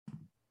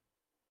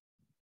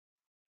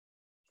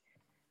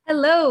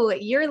Hello,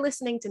 you're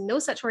listening to No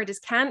Such Word as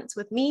Can't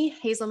with me,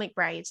 Hazel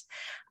McBride.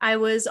 I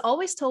was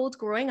always told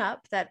growing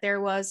up that there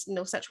was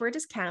no such word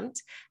as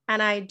can't,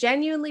 and I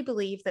genuinely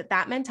believe that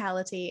that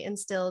mentality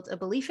instilled a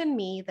belief in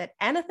me that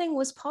anything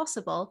was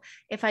possible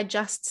if I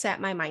just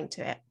set my mind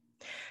to it.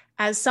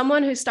 As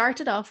someone who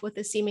started off with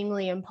a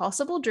seemingly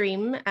impossible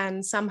dream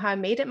and somehow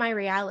made it my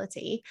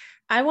reality,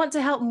 I want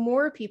to help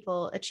more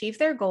people achieve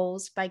their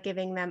goals by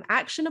giving them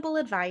actionable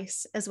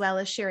advice as well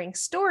as sharing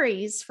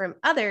stories from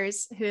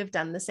others who have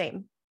done the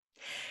same.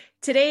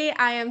 Today,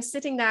 I am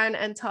sitting down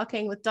and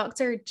talking with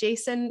Dr.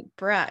 Jason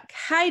Bruck.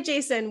 Hi,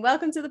 Jason.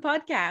 Welcome to the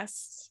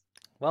podcast.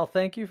 Well,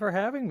 thank you for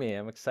having me.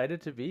 I'm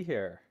excited to be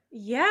here.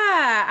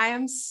 Yeah, I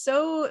am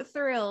so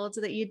thrilled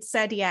that you'd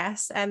said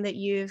yes and that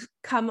you've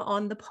come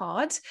on the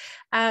pod.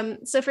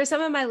 So, for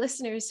some of my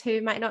listeners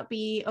who might not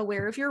be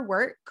aware of your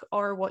work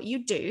or what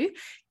you do,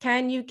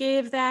 can you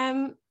give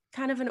them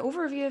kind of an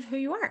overview of who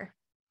you are?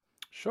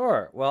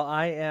 Sure. Well,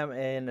 I am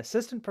an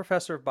assistant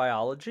professor of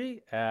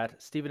biology at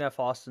Stephen F.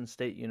 Austin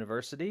State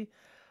University.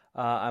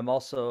 I'm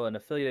also an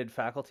affiliated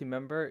faculty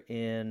member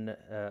in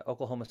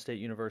Oklahoma State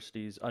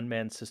University's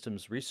Unmanned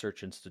Systems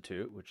Research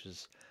Institute, which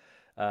is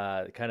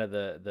kind of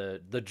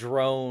the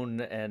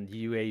drone and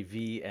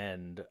UAV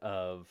end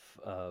of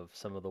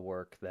some of the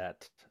work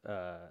that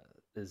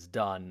is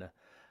done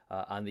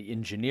on the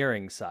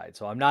engineering side.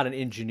 So I'm not an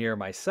engineer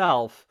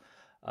myself,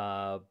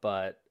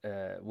 but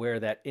where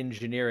that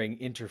engineering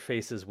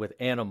interfaces with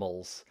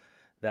animals,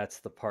 that's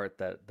the part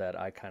that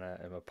I kind of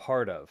am a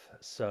part of.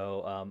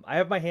 So I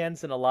have my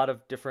hands in a lot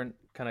of different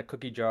kind of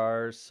cookie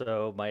jars.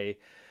 So my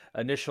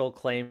initial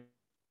claim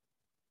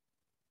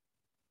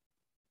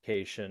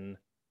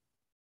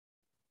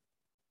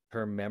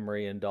term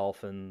memory in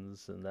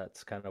dolphins, and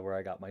that's kind of where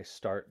I got my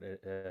start,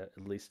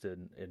 at least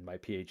in my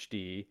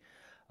PhD.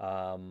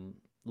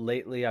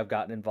 Lately, I've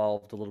gotten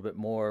involved a little bit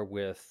more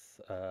with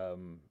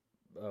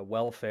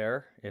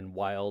welfare in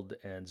wild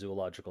and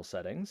zoological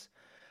settings,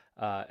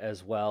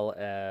 as well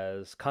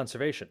as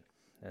conservation.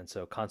 And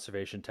so,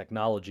 conservation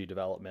technology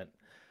development,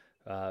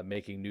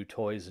 making new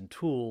toys and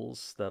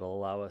tools that'll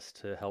allow us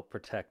to help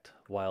protect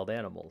wild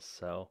animals.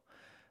 So,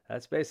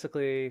 that's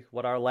basically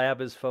what our lab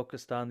is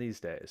focused on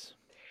these days.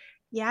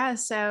 Yeah,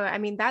 so I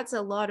mean that's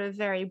a lot of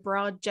very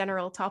broad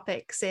general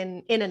topics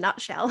in a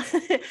nutshell.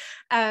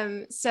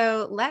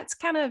 So let's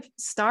kind of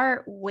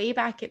start way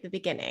back at the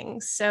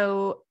beginning.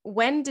 So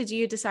when did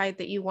you decide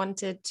that you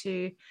wanted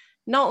to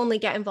not only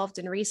get involved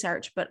in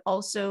research but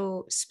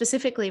also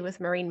specifically with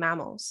marine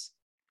mammals?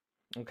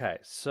 Okay,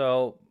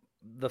 so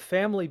the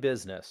family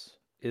business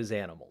is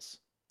animals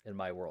in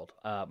my world.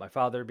 My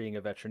father being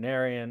a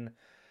veterinarian,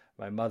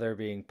 my mother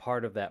being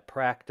part of that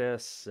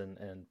practice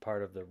and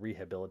part of the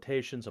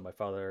rehabilitation. So my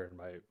father and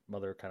my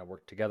mother kind of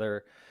worked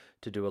together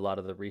to do a lot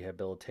of the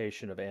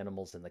rehabilitation of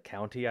animals in the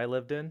county I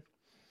lived in,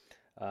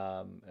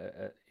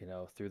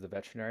 through the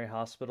veterinary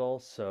hospital.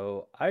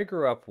 So I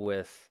grew up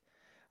with,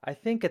 I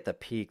think at the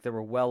peak, there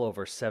were well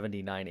over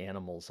 79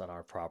 animals on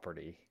our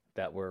property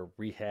that were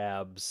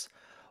rehabs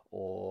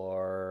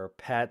or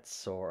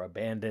pets or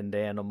abandoned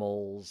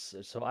animals.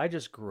 So I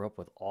just grew up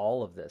with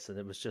all of this, and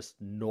it was just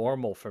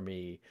normal for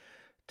me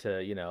to,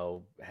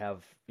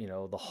 have,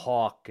 the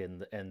hawk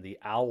and the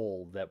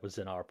owl that was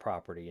in our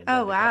property, and Oh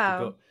then to have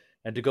to wow. go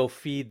and to go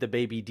feed the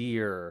baby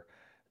deer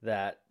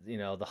that,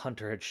 the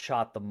hunter had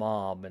shot the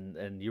mom,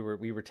 and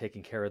we were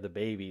taking care of the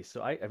baby.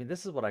 So I mean,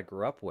 this is what I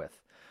grew up with.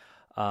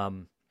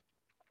 Um,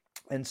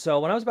 and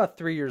so when I was about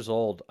 3 years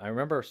old, I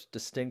remember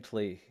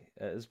distinctly,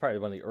 this is probably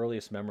one of the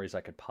earliest memories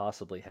I could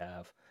possibly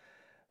have,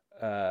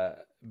 uh,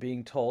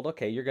 being told,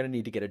 okay, you're going to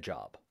need to get a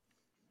job.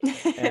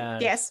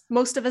 And Yes,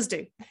 most of us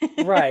do.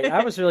 right,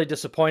 I was really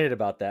disappointed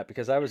about that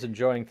because I was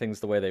enjoying things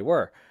the way they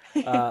were.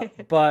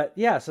 But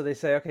yeah, so they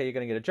say, okay, you're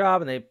going to get a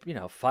job, and they,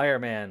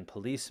 fireman,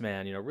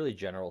 policeman, really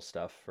general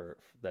stuff for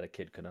that a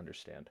kid could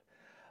understand.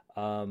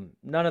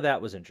 None of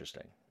that was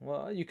interesting.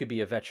 Well, you could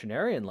be a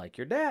veterinarian like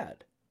your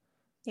dad.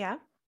 Yeah.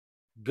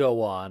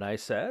 Go on, I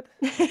said.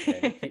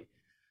 Okay,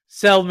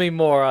 sell me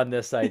more on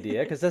this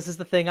idea because this is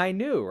the thing I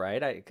knew,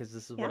 right? Because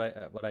this is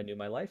Yeah. what I knew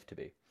my life to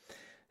be.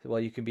 So, well,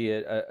 you can be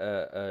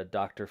a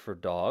doctor for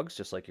dogs,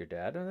 just like your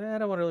dad. I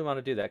don't really want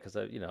to do that because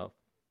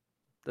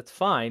that's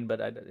fine.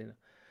 But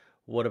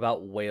what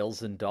about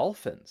whales and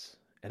dolphins?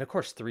 And of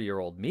course,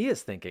 3-year-old me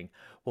is thinking,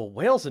 well,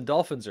 whales and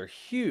dolphins are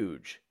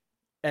huge,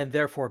 and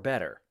therefore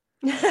better.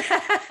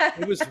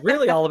 It was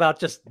really all about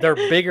just they're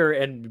bigger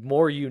and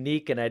more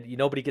unique, and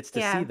nobody gets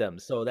to see Yeah. them.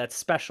 So that's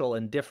special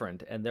and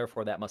different, and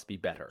therefore that must be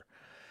better.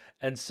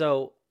 And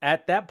so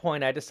at that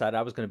point, I decided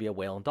I was going to be a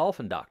whale and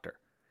dolphin doctor.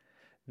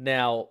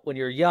 Now, when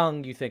you're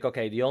young, you think,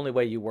 okay, the only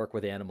way you work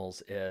with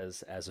animals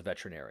is as a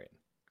veterinarian,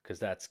 because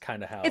that's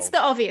kind of It's how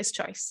the obvious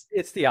choice.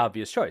 it's the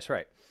obvious choice,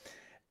 right?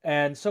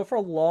 And so for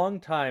a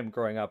long time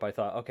growing up, I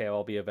thought, okay,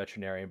 I'll be a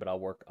veterinarian, but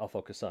I'll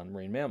focus on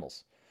marine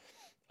mammals.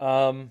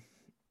 Um,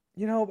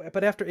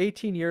 but after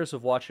 18 years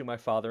of watching my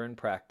father in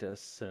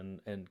practice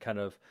and kind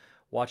of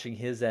watching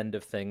his end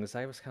of things,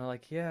 I was kind of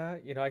like, yeah,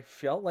 I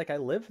felt like I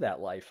lived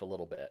that life a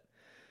little bit.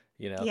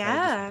 kind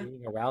of just Yeah.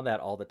 being around that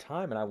all the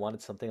time, and I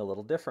wanted something a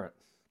little different.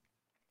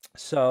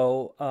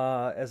 So,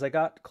 as I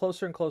got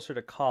closer and closer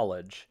to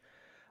college,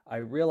 I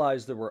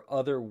realized there were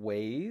other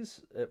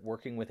ways at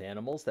working with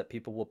animals that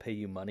people will pay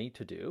you money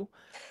to do.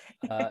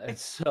 And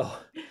so,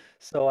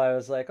 so I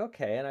was like,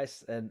 okay.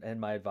 And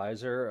my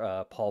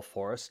advisor, Paul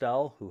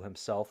Forrestal, who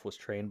himself was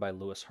trained by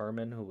Lewis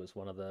Herman, who was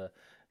one of the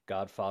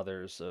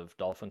godfathers of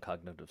dolphin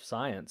cognitive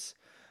science.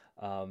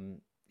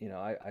 Um,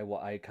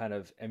 I kind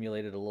of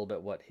emulated a little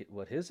bit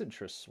what his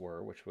interests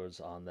were, which was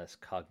on this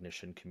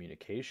cognition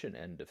communication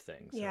end of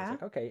things. And I was Yeah.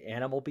 like, okay,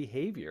 animal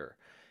behavior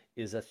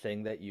is a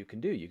thing that you can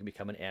do. You can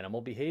become an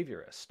animal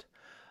behaviorist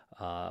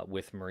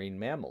with marine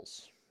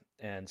mammals.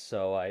 And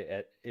so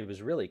it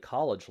was really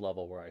college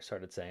level where I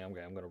started saying I'm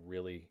going to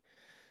really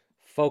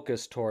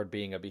focus toward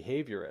being a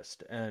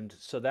behaviorist. And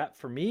so that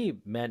for me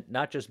meant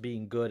not just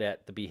being good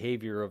at the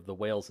behavior of the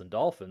whales and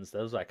dolphins.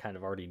 Those I kind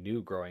of already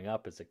knew growing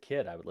up as a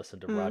kid. I would listen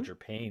to Mm. Roger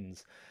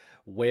Payne's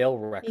whale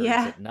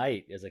records Yeah. at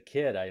night as a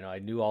kid. I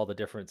knew all the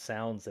different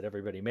sounds that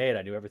everybody made.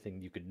 I knew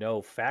everything you could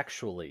know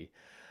factually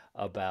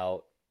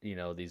about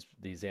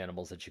these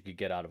animals that you could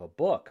get out of a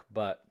book.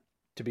 But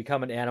to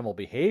become an animal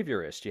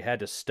behaviorist, you had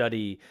to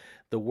study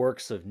the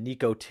works of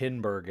Nico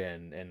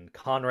Tinbergen and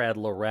Konrad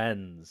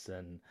Lorenz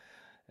and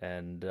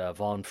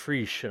von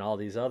Frisch and all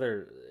these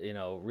other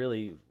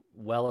really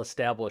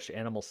well-established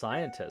animal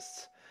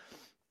scientists.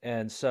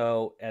 And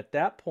so at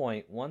that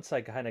point, once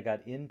I kind of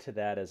got into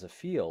that as a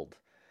field,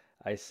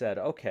 I said,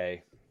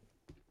 okay,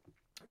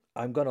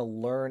 I'm going to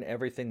learn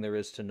everything there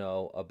is to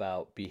know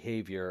about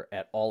behavior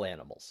at all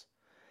animals.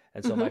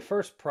 And so my Hmm.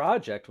 first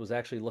project was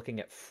actually looking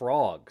at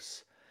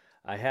frogs.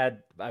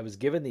 I was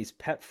given these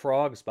pet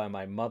frogs by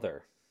my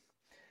mother,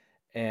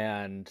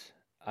 and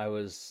I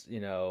was,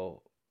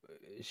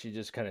 she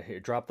just kind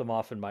of dropped them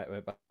off in my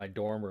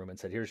dorm room and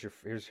said,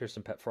 "Here's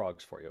some pet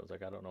frogs for you." I was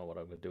like, "I don't know what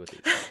I'm going to do with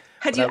these."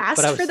 Had But you I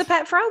asked for was the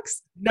pet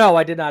frogs? no,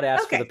 I did not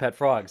ask for the Okay. pet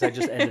frogs. I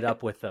just ended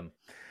up with them.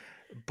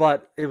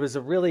 But it was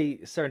a really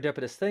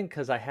serendipitous thing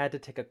because I had to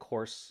take a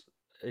course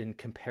in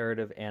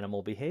comparative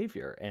animal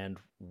behavior. And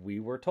we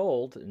were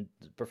told, and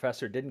the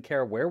professor didn't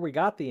care where we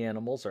got the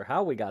animals or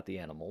how we got the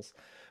animals,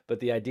 but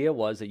the idea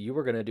was that you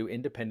were going to do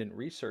independent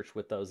research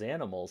with those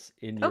animals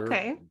in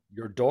Okay.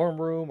 your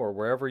dorm room or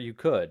wherever you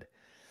could.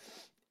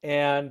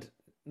 And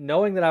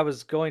knowing that I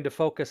was going to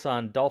focus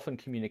on dolphin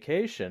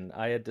communication,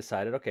 I had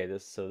decided, okay,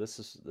 this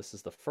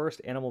is the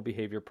first animal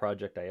behavior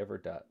project I'd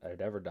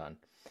ever done.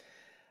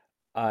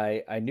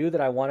 I knew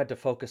that I wanted to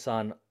focus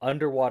on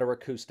underwater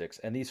acoustics,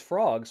 and these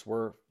frogs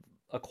were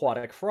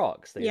aquatic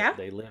frogs. Yeah.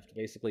 They lived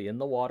basically in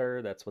the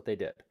water. That's what they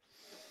did.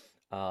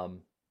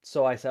 Um,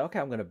 so I said, okay,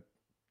 I'm going to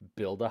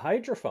build a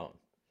hydrophone,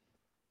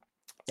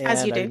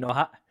 As you and I do. didn't know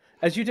how,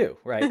 as you do,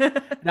 right?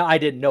 Now I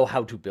didn't know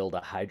how to build a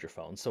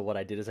hydrophone, so what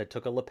I did is I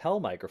took a lapel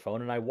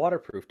microphone and I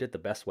waterproofed it the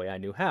best way I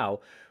knew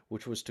how,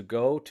 which was to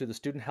go to the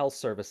student health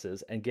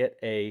services and get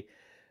a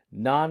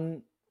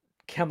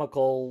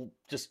non-chemical,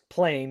 just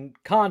plain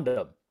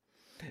condom.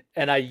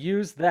 And I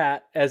used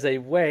that as a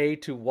way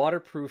to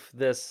waterproof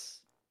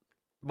this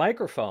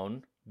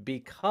microphone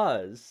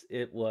because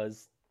it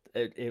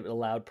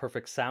allowed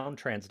perfect sound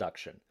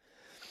transduction.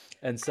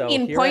 And I so mean,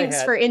 here I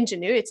points for had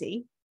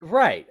ingenuity.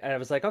 right, and I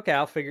was like, okay,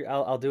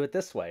 I'll do it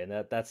this way,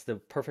 and that's the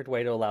perfect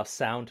way to allow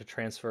sound to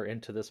transfer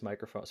into this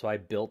microphone. So I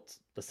built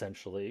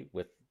essentially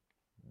with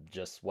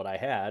just what I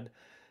had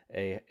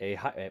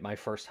my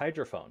first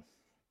hydrophone.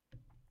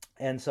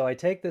 And so I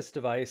take this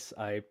device,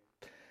 I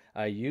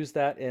use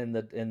that in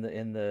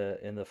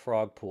the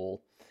frog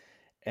pool,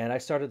 and I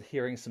started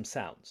hearing some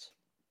sounds.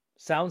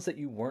 Sounds that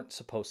you weren't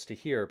supposed to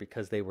hear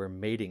because they were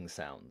mating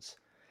sounds.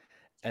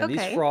 And these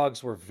Okay.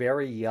 frogs were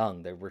very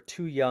young. They were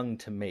too young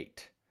to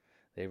mate.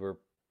 They were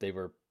they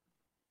were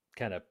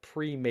kind of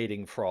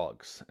pre-mating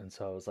frogs. And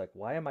so I was like,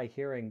 why am I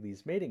hearing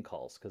these mating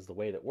calls? Because the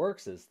way that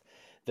works is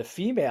the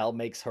female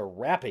makes her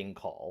rapping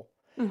call.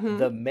 The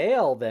Hmm.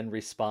 male then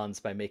responds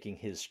by making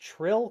his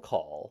trill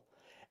call.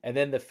 And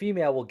then the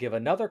female will give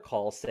another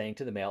call saying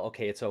to the male,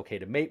 okay, it's okay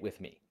to mate with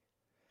me.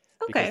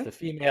 Because Okay. the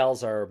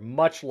females are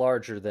much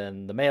larger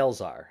than the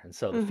males are. And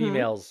so the Hmm.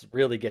 females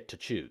really get to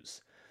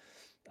choose.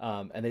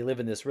 And they live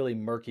in this really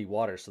murky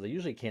water, so they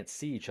usually can't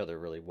see each other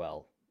really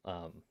well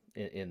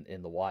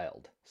in the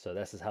wild. So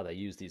this is how they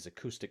use these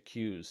acoustic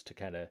cues to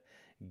kind of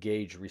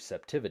gauge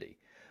receptivity.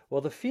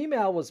 Well, the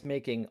female was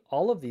making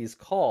all of these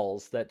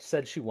calls that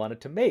said she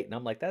wanted to mate, and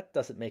I'm like, that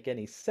doesn't make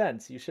any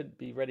sense. You shouldn't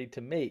be ready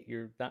to mate.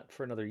 You're not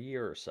for another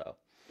year or so.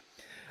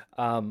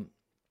 Um,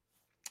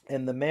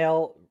 and the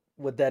male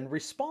would then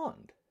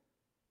respond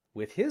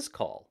with his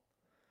call.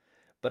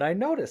 But I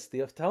noticed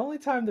the only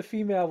time the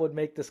female would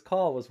make this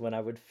call was when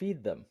I would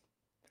feed them.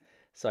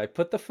 So I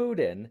put the food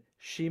in,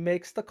 she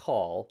makes the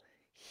call,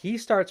 he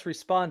starts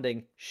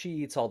responding, she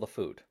eats all the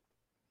food.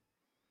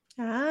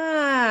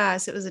 Ah,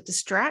 so it was a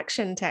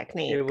distraction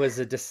It technique. was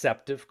a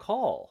deceptive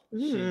call.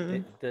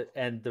 Mm.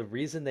 And the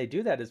reason they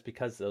do that is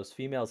because those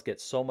females get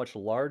so much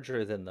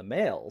larger than the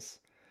males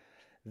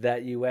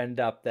that you end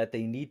up that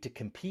they need to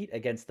compete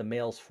against the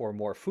males for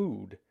more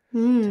food.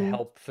 to Mm.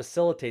 help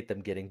facilitate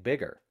them getting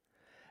bigger.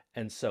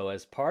 And so,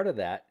 as part of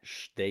that,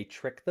 they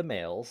trick the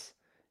males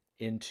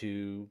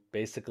into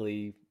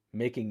basically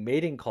making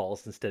mating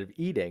calls instead of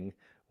eating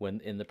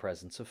when in the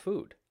presence of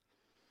food.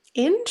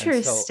 And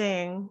so,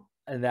 Interesting.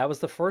 and that was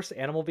the first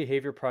animal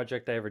behavior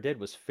project I ever did,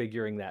 was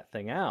figuring that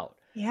thing out.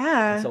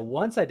 And so Yeah.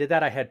 once I did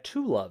that, I had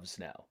two loves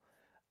now.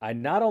 I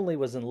not only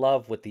was in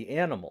love with the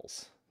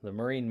animals, the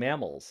marine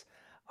mammals,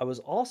 I was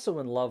also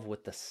in love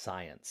with the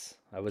science.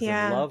 I was in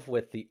Yeah. love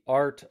with the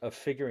art of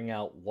figuring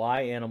out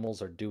why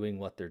animals are doing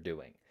what they're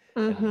doing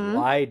and Mm-hmm.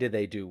 why do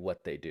they do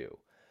what they do,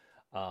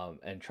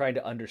 and trying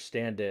to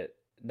understand it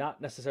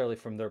not necessarily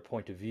from their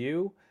point of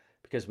view,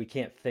 because we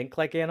can't think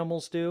like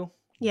animals do,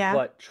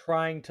 Yeah. but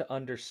trying to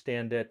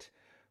understand it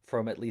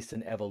from at least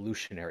an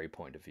evolutionary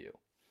point of view.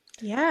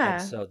 And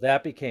Yeah. so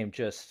that became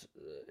just,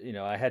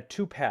 I had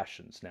two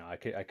passions now. I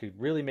could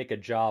really make a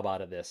job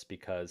out of this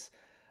because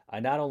I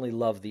not only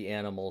loved the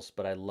animals,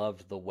 but I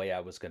loved the way I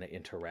was going to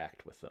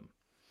interact with them.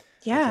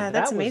 And so Yeah,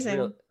 that's that was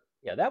real, amazing.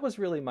 yeah, that was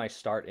really my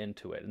start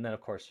into it. And then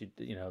of course,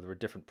 there were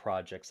different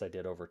projects I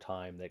did over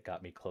time that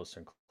got me closer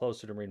and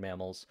closer to marine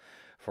mammals.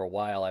 For a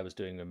while, I was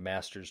doing a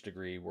master's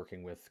degree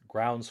working with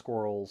ground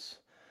squirrels.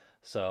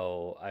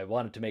 So I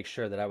wanted to make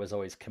sure that I was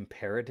always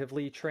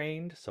comparatively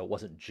trained, so it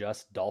wasn't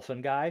just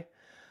dolphin guy.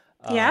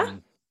 Yeah.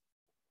 Um,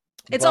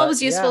 It's but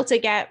always useful yeah, to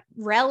get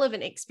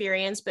relevant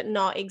experience, but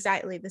not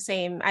exactly the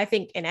same, I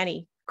think, in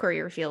any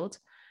career field.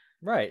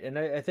 right. And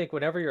I think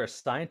whenever you're a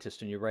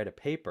scientist and you write a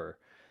paper,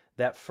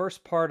 that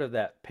first part of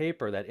that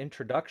paper, that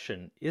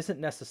introduction, isn't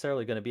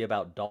necessarily going to be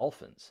about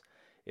dolphins.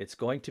 It's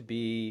going to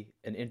be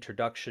an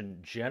introduction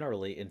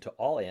generally into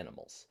all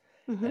animals.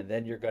 Hmm. And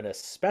then you're going to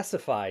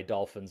specify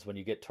dolphins when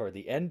you get toward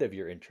the end of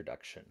your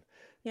introduction.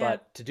 Yeah.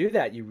 But to do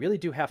that, you really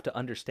do have to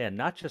understand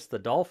not just the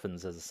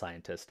dolphins as a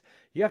scientist,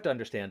 you have to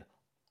understand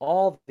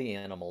all the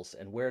animals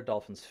and where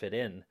dolphins fit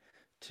in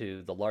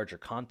to the larger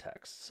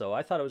context. So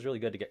I thought it was really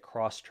good to get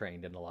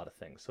cross-trained in a lot of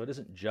things. So it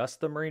isn't just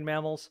the marine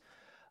mammals,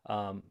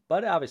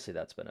 but obviously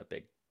that's been a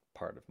big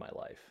part of my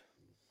life.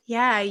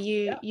 Yeah,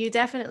 Yeah. you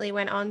definitely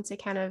went on to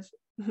kind of,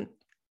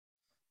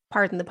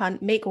 pardon the pun,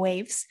 make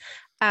waves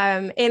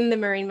in the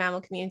marine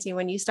mammal community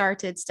when you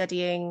started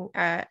studying,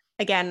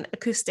 again,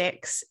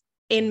 acoustics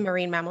in Mhm.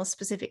 marine mammals,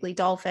 specifically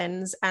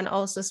dolphins, and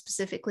also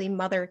specifically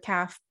mother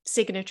calf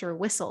signature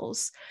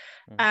whistles.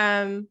 Mhm.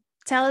 Um,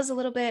 Tell us a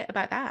little bit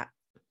about that.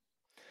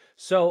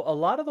 So a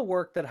lot of the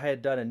work that I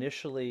had done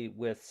initially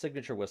with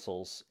signature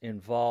whistles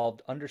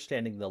involved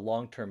understanding the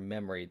long-term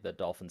memory that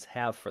dolphins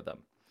have for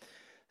them.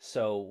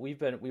 So we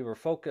were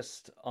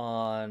focused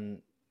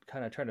on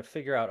kind of trying to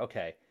figure out,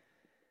 okay,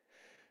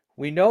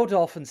 we know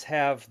dolphins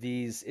have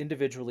these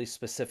individually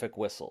specific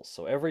whistles.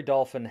 So every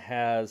dolphin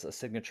has a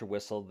signature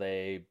whistle.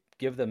 They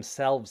give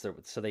themselves their,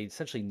 so they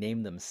essentially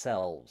name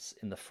themselves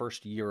in the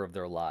first year of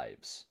their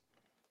lives.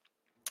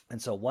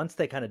 And so once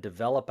they kind of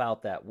develop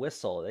out that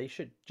whistle, they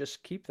should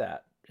just keep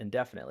that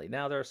indefinitely.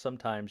 Now there are some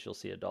times you'll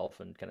see a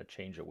dolphin kind of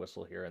change a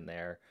whistle here and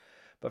there,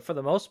 but for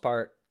the most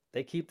part,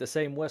 they keep the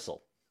same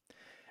whistle.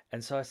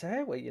 And so I say,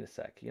 hey, wait a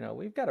sec.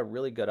 We've got a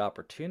really good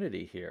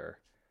opportunity here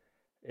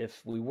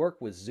if we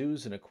work with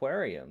zoos and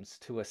aquariums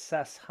to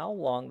assess how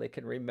long they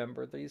can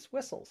remember these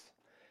whistles.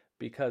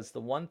 Because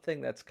the one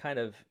thing that's kind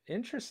of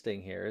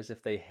interesting here is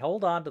if they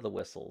hold on to the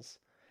whistles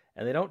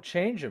and they don't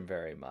change them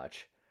very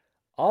much,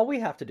 all we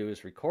have to do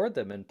is record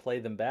them and play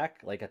them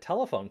back like a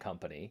telephone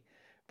company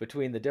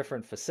between the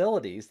different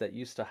facilities that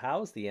used to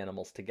house the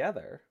animals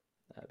together.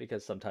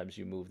 Because sometimes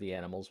you move the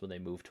animals when they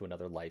move to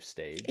another life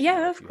stage.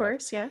 Yeah, of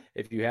course. Yeah.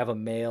 If you have a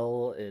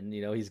male and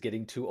he's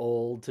getting too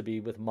old to be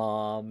with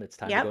mom, it's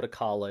time to go Yep. to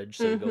college,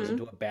 so he goes Mm-hmm.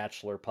 into a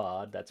bachelor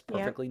pod. That's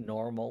Yep. perfectly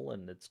normal,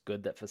 and it's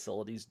good that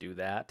facilities do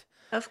that.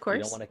 Of You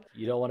don't course. want to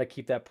you don't want to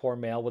keep that poor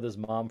male with his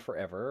mom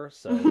forever.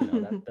 So,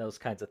 that those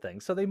kinds of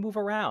things. So they move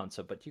around.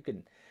 So but you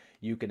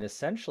can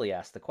essentially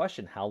ask the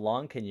question, how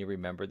long can you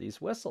remember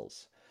these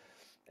whistles?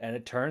 And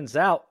it turns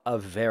out a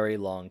very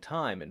long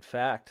time. In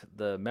fact,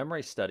 the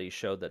memory study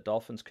showed that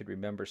dolphins could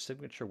remember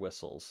signature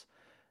whistles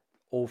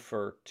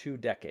over 2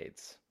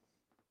 decades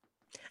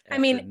I after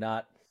mean,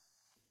 not.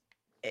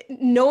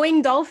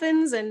 knowing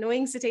dolphins and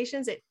knowing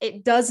cetaceans,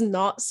 it does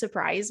not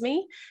surprise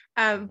me,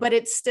 Mhm. but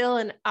it's still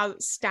an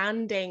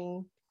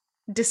outstanding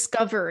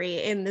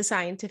discovery in the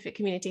scientific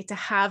community to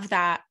have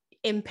that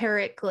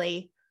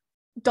empirically.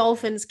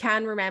 Mhm. Dolphins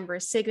can remember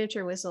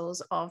signature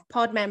whistles of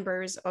pod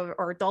members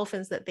or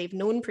dolphins that they've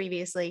known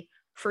previously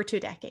for 2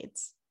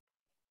 decades.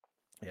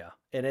 Yeah,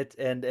 and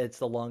it's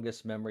the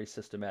longest memory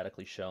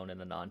systematically shown in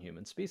a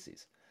non-human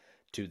species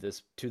to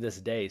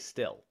this day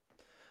still.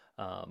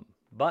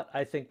 But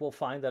I think we'll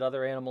find that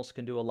other animals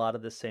can do a lot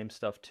of the same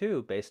stuff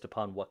too, based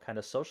upon what kind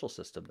of social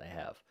system they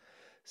have.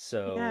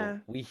 So Yeah.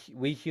 we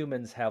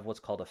humans have what's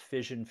called a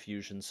fission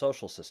fusion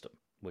social system,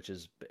 which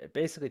is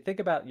basically, think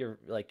about your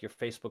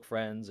Facebook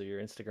friends or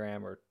your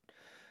Instagram, or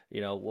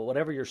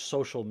whatever your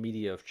social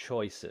media of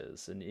choice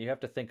is, and you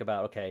have to think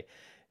about, okay,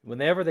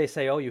 whenever they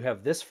say, oh, you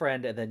have this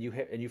friend, and then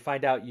you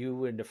find out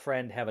you and a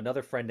friend have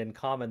another friend in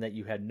common that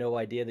you had no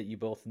idea that you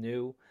both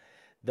knew,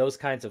 those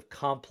kinds of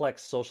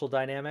complex social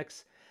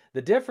dynamics.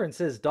 The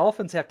difference is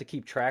dolphins have to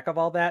keep track of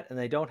all that, and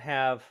they don't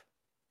have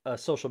a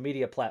social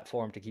media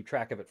platform to keep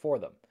track of it for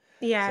them.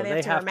 Yeah, So they have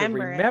they to have to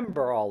remember it.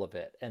 remember all of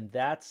it. And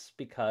that's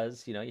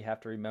because, you have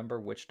to remember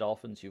which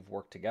dolphins you've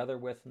worked together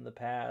with in the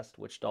past,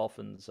 which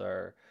dolphins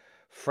are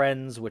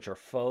friends, which are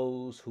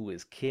foes, who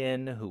is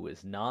kin, who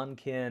is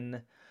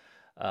non-kin,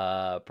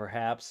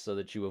 perhaps so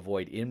that you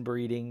avoid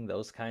inbreeding,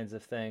 those kinds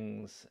of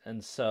things.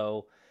 And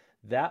so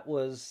that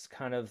was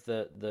kind of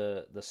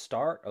the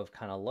start of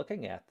kind of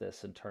looking at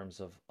this in terms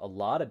of a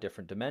lot of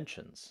different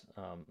dimensions.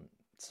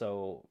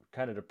 So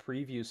kind of to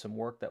preview some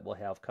work that we'll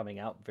have coming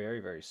out very,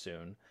 very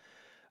soon.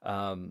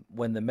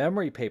 When the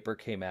memory paper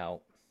came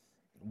out,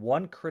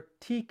 one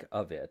critique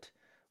of it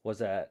was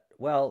that,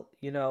 well,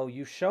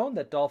 you've shown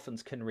that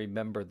dolphins can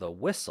remember the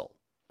whistle,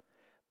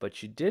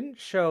 but you didn't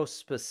show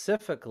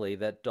specifically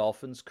that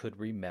dolphins could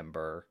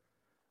remember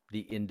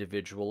the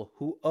individual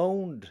who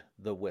owned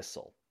the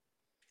whistle.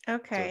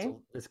 So Okay.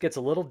 this gets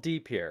a little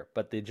deep here,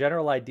 but the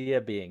general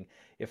idea being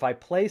if I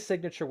play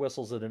signature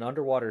whistles in an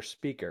underwater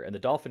speaker and the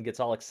dolphin gets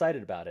all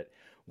excited about it,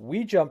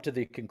 we jump to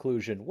the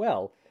conclusion,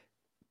 well,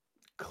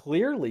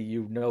 clearly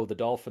you know the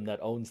dolphin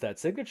that owns that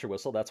signature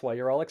whistle. That's why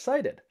you're all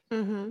excited.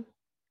 Mm-hmm.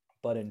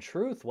 But in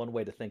truth, one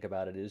way to think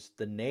about it is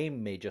the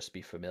name may just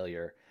be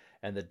familiar,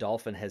 and the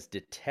dolphin has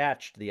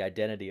detached the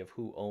identity of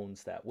who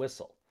owns that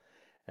whistle.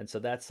 And so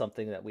that's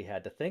something that we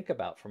had to think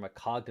about from a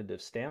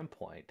cognitive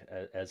standpoint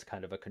as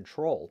kind of a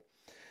control.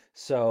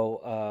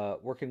 So,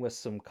 working with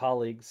some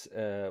colleagues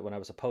when I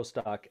was a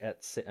postdoc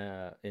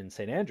in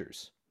St.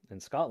 Andrews in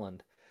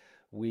Scotland,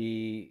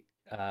 we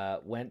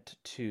went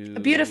A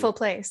to beautiful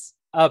place.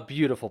 a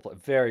beautiful,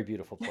 very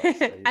beautiful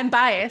place. I'm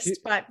biased,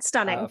 but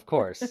stunning. Of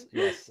course,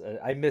 yes.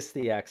 I miss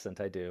the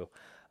accent. I do.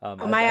 Oh,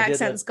 I, my I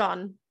did live. accent's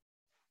gone.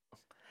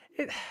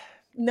 It,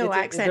 No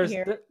accent there's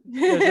here.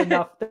 there's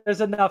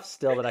enough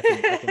still that I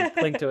can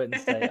cling to it and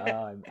say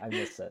I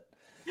miss it.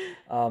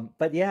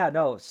 But yeah,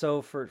 no.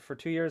 So for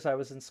 2 years I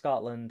was in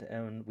Scotland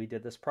and we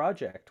did this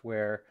project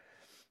where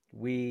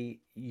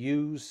we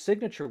use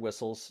signature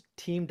whistles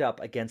teamed up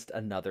against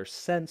another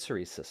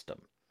sensory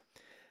system.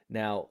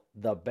 Now,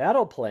 the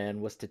battle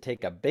plan was to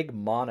take a big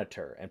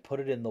monitor and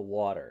put it in the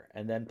water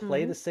and then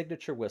play Mm, the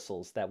signature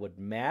whistles that would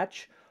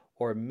match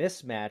or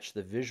mismatch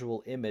the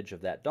visual image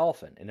of that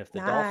dolphin. And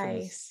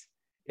nice.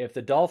 if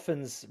the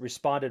dolphins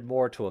responded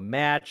more to a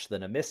match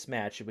than a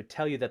mismatch, it would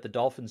tell you that the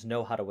dolphins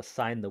know how to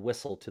assign the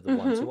whistle to the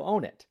ones Mm-hmm. who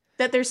own it.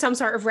 That there's some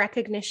sort of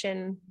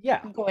recognition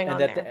Yeah, going and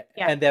on there.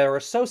 Yeah. they're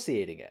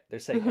associating it. They're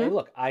saying, "Hey, Mm-hmm.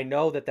 look, I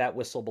know that that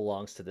whistle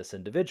belongs to this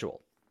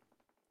individual."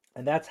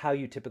 And that's how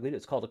you typically do it.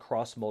 It's called a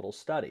cross-modal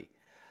study.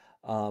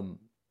 Um,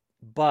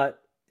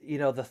 but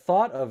the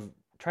thought of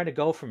trying to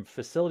go from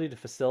facility to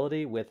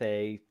facility with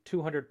a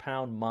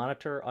 200-pound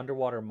monitor,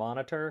 underwater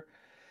monitor,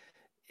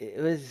 it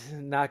was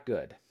not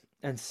good.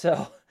 And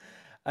so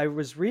I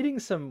was reading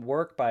some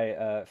work by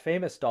a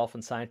famous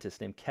dolphin scientist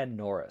named Ken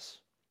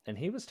Norris, and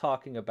he was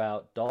talking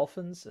about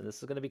dolphins, and this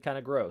is going to be kind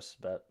of gross,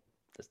 but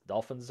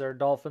dolphins are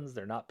dolphins.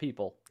 They're not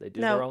people. They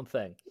do their No. own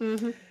thing.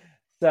 Mm-hmm.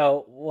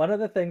 So one of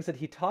the things that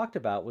he talked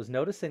about was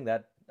noticing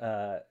that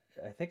I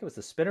think it was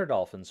the spinner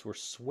dolphins were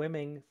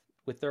swimming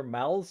with their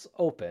mouths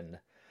open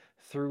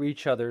through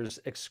each other's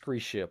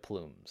excretia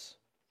plumes.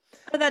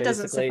 Oh, that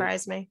doesn't Basically,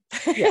 surprise me.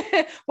 yeah,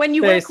 When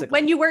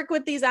basically, you work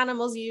with these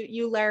animals,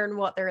 you learn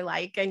what they're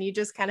like, and you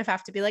just kind of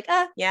have to be like,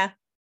 ah, yeah,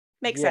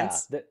 makes yeah.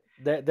 sense.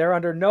 They're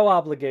under no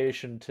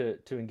obligation to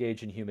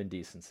engage in human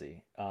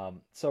decency.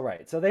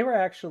 So they were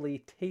actually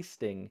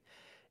tasting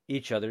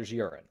each other's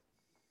urine.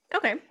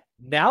 Okay.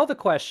 Now the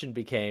question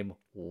became,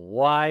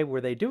 why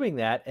were they doing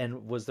that,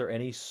 and was there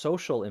any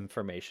social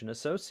information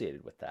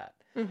associated with that?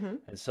 Mm-hmm.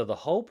 And so the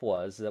hope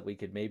was that we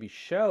could maybe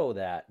show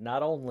that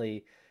not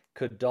only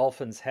could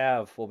dolphins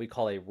have what we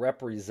call a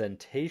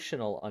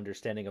representational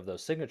understanding of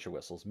those signature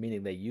whistles,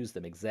 meaning they use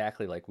them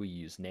exactly like we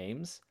use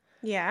names,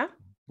 Yeah.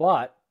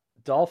 but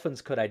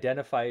dolphins could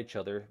identify each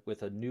other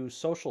with a new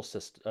social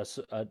system,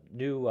 a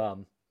new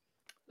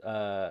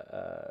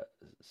uh,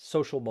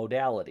 social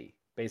modality,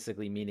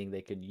 basically meaning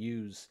they can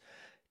use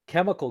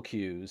chemical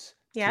cues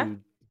Yeah.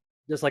 to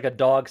just like a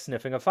dog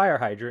sniffing a fire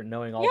hydrant,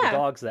 knowing all the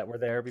Yeah. dogs that were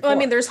there Well, I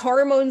mean, before. there's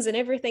hormones and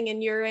everything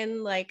in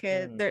urine. Like,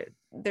 Mm.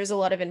 there's a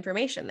lot of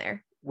information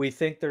there. We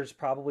think there's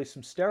probably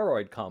some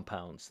steroid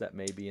compounds that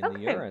may be in the Okay.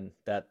 urine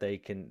that they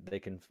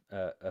can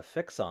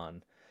fix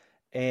on.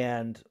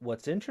 And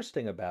what's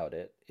interesting about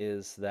it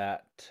is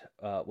that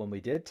when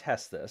we did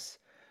test this,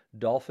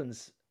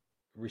 dolphins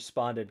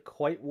responded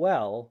quite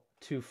well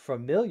to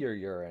familiar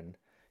urine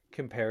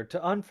compared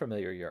to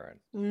unfamiliar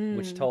urine,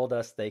 which Mm, told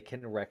us they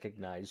can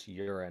recognize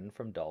urine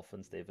from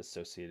dolphins they've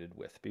associated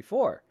with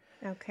before.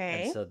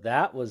 And okay. so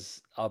that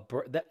was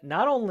that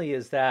not only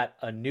is that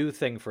a new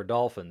thing for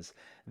dolphins,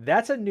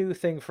 that's a new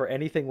thing for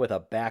anything with a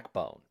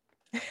backbone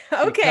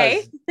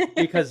Okay.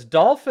 because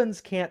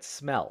dolphins can't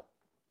smell.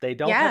 They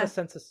don't have a Yeah.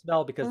 sense of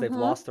smell because they've Mm-hmm.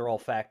 lost their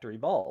olfactory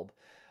bulb.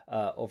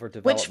 over Which for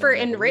development and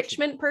evolution.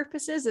 enrichment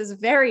purposes is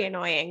very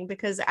annoying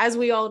because, as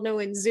we all know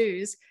in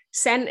zoos,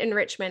 scent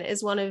enrichment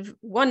is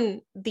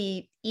one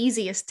the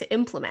easiest to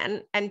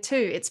implement, and two,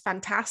 it's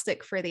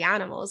fantastic for the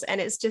animals, and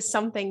it's just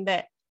something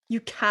that you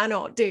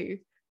cannot do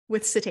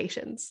with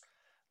cetaceans.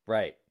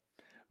 Right.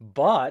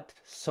 But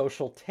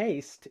social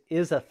taste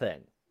is a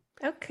thing.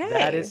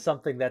 That is Okay.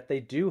 something that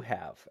they do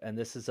have. And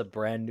this is a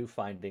brand new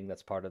finding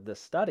that's part of this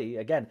study.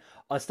 Again,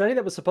 a study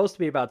that was supposed to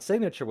be about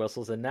signature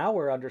whistles, and now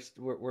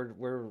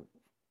we're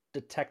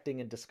detecting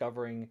and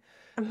discovering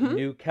Mhm.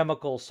 new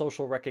chemical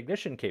social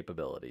recognition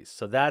capabilities.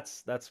 So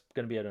that's going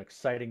to be an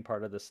exciting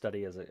part of the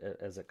study as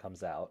it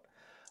comes out,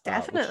 which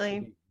should Definitely.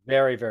 be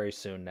very, very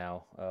soon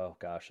now. Oh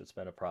gosh, it's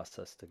been a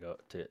process to go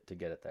to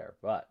get it there,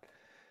 but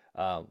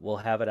we'll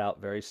have it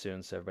out very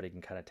soon so everybody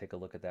can kind of take a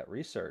look at that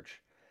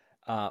research.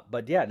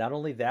 But yeah, not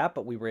only that,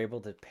 but we were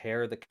able to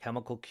pair the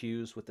chemical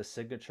cues with the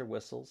signature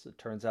whistles. It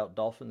turns out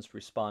dolphins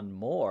respond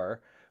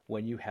more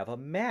when you have a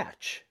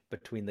match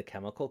between the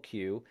chemical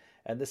cue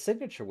and the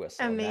signature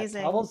whistle. And that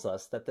Amazing. tells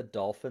us that the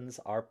dolphins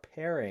are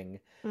pairing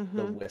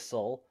the Hmm.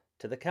 whistle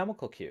to the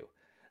chemical cue.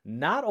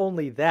 Not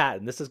only that,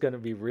 and this is going to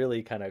be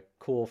really kind of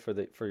cool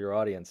for your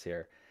audience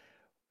here.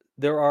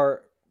 There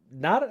are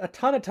not a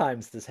ton of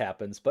times this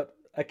happens, but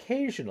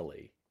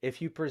occasionally,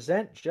 if you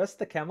present just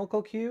the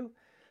chemical cue,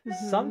 Hmm.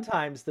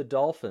 sometimes the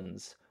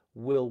dolphins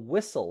will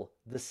whistle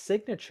the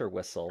signature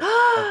whistle of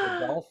the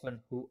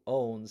dolphin who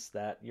owns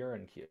that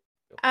urine cue.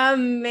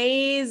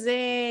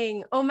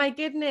 Amazing. Oh my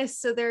goodness.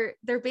 So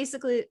they're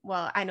basically,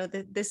 well, I know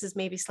that this is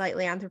maybe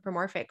slightly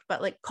anthropomorphic,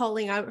 but like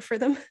calling out for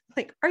them,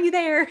 like, are you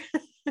there?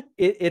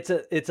 It's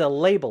a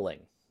labeling.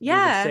 We would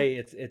Yeah. say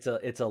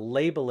it's a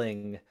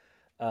labeling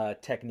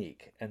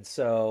technique, and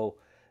so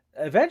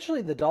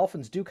eventually the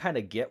dolphins do kind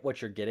of get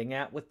what you're getting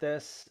at with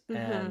this, Hmm.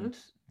 and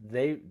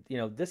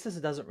this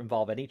doesn't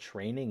involve any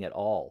training at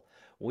all.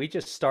 We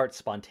just start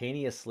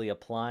spontaneously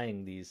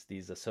applying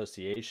these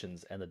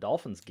associations, and the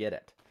dolphins get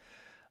it.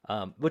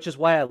 Which is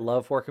why I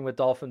love working with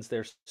dolphins.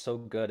 They're so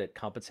good at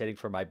compensating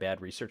for my bad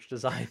research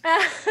design.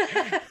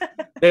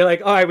 They're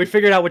like, all right, we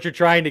figured out what you're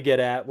trying to get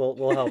at.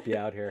 We'll help you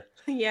out here,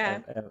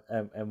 Yeah.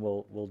 and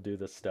we'll do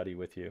this study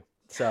with you.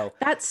 So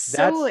That's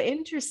so that's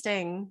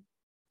interesting.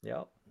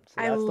 yeah. So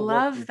I that's the work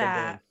love we've been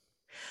that. doing.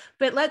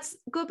 But let's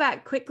go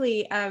back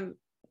quickly.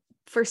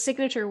 For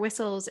signature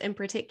whistles in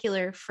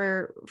particular,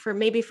 for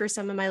maybe for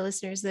some of my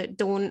listeners that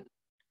don't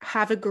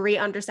have a great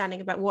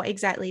understanding about what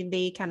exactly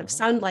they kind of Hmm.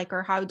 sound like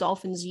or how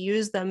dolphins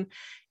use them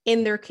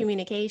in their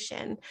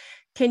communication,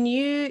 can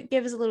you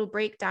give us a little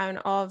breakdown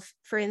of,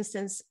 for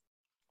instance,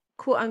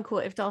 quote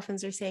unquote, if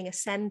dolphins are saying a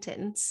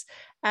sentence,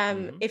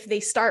 Hmm. if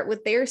they start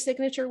with their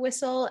signature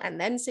whistle and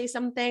then say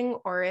something,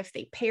 or if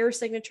they pair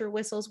signature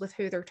whistles with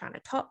who they're trying to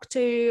talk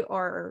to,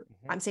 or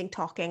Hmm. I'm saying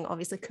talking,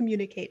 obviously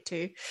communicate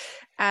to.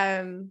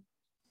 um,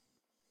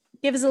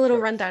 Give us a little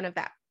Sure. rundown of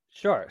that.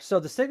 Sure. So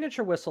the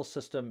signature whistle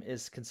system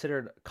is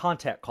considered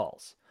contact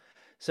calls.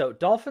 So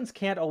dolphins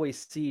can't always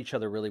see each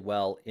other really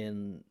well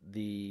in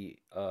the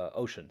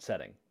ocean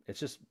setting. It's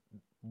just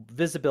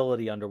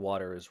visibility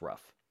underwater is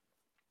rough.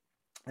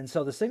 And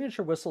so the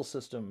signature whistle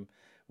system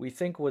we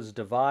think was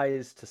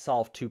devised to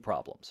solve two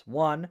problems.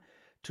 One,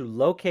 to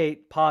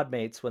locate pod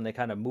mates when they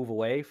kind of move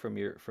away from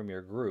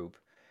your group,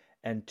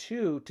 and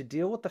two, to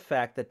deal with the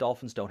fact that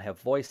dolphins don't have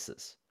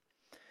voices.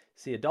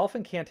 See, a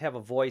dolphin can't have a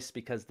voice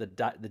because the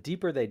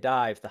deeper they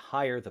dive, the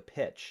higher the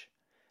pitch.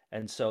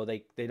 And so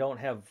they don't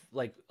have,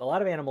 like, a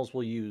lot of animals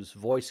will use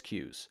voice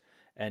cues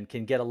and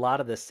can get a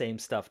lot of the same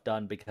stuff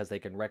done because they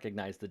can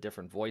recognize the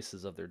different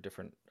voices of their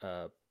different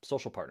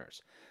social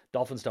partners.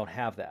 Dolphins don't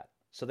have that.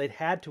 So they'd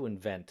had to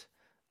invent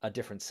a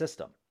different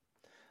system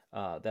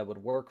that would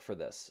work for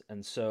this.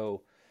 And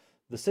so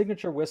the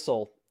signature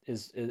whistle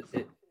is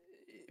it,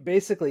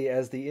 basically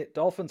as the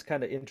dolphins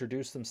kind of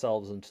introduce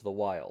themselves into the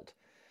wild.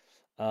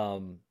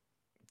 Um,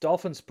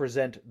 Dolphins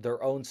present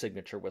their own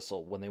signature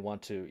whistle when they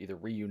want to either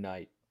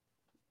reunite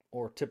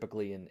or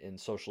typically in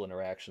social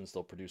interactions,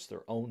 they'll produce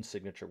their own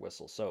signature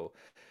whistle. So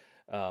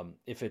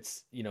if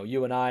it's,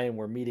 you and I and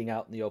we're meeting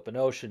out in the open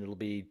ocean, it'll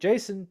be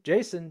Jason,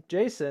 Jason,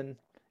 Jason.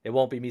 It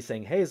won't be me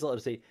saying Hazel.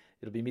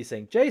 It'll be me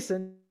saying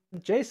Jason,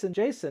 Jason,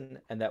 Jason,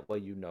 and that way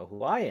you know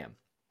who I am.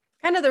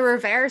 Kind of the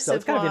reverse So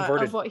it's kind of of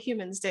inverted. what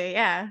humans do.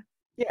 Yeah.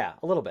 Yeah,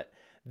 a little bit.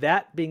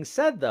 That being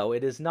said, though,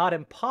 it is not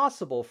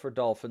impossible for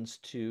dolphins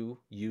to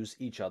use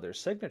each other's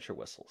signature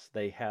whistles.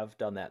 They have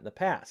done that in the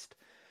past.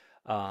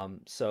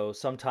 So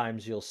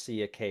sometimes you'll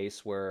see a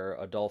case where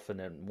a dolphin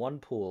in one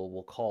pool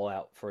will call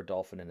out for a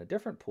dolphin in a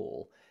different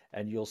pool,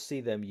 and you'll see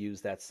them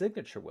use that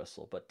signature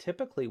whistle. But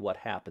typically, what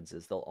happens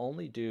is they'll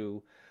only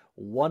do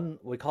one,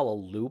 we call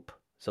a loop.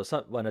 So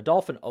when a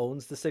dolphin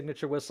owns the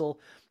signature whistle,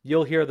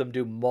 you'll hear them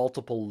do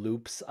multiple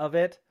loops of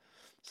it.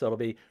 So it'll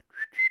be,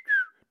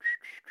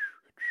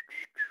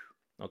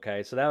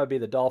 okay, so that would be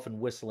the dolphin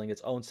whistling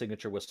its own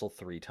signature whistle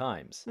 3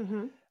 times.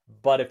 Hmm.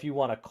 But if you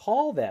want to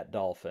call that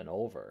dolphin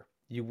over,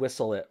 you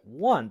whistle it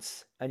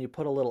once and you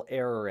put a little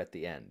error at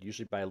the end,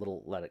 usually by a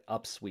little let it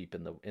upsweep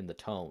in the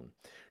tone.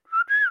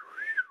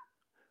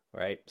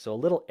 right? So a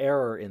little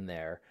error in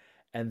there,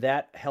 and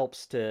that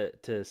helps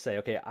to say,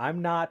 okay,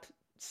 I'm not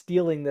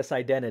stealing this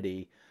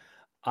identity.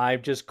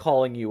 I'm just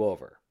calling you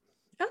over.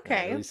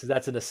 Right? At Okay. least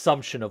that's an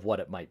assumption of what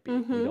it might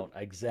be. We Mm-hmm. don't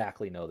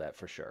exactly know that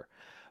for sure.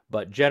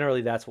 But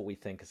generally, that's what we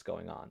think is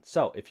going on.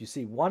 So if you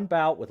see one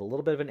bout with a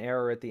little bit of an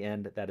error at the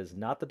end, that is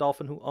not the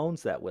dolphin who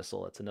owns that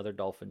whistle. It's another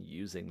dolphin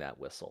using that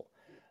whistle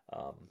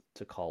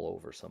to call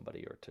over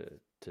somebody or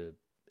to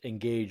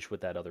engage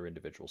with that other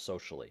individual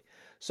socially.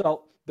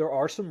 So there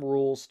are some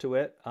rules to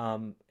it.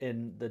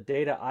 In the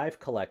data I've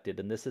collected,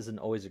 and this isn't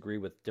always agree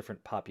with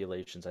different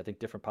populations. I think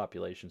different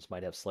populations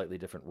might have slightly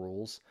different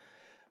rules.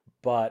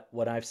 But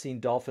when I've seen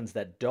dolphins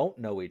that don't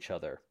know each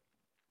other,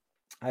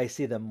 I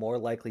see them more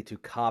likely to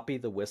copy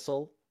the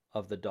whistle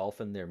of the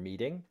dolphin they're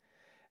meeting.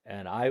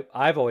 And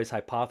I've always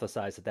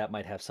hypothesized that that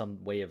might have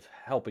some way of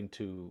helping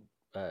to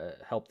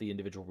help the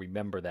individual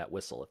remember that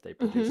whistle if they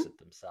produce Mm-hmm. it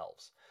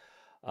themselves.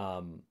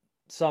 Um,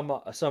 some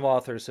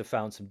authors have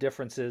found some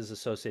differences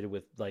associated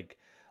with like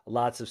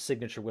lots of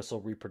signature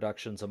whistle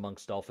reproductions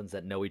amongst dolphins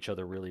that know each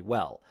other really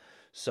well.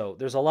 So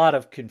there's a lot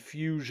of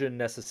confusion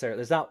necessary.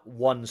 There's not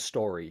one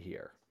story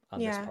here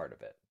on this Yeah. part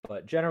of it,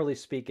 but generally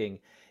speaking,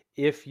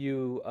 if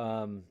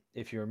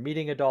you're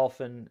meeting a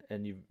dolphin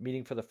and you're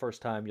meeting for the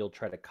first time, you'll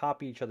try to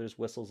copy each other's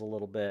whistles a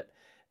little bit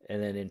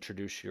and then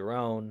introduce your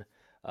own.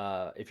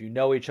 If you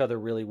know each other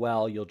really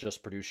well, you'll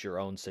just produce your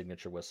own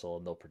signature whistle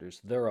and they'll produce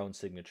their own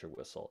signature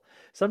whistle.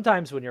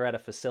 Sometimes when you're at a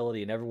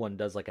facility and everyone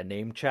does like a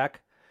name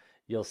check,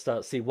 you'll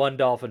see one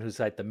dolphin who's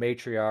like the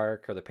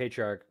matriarch or the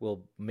patriarch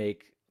will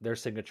make their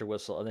signature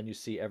whistle, and then you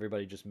see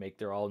everybody just make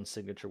their own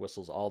signature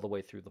whistles all the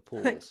way through the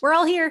Like, pools. we're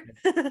all here.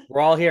 We're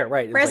all here,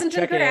 right? It's like Present and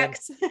check in,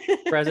 correct.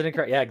 President,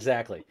 yeah,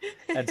 exactly.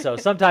 And so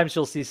sometimes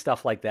you'll see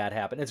stuff like that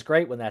happen. It's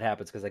great when that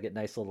happens because I get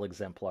nice little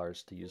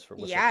exemplars to use for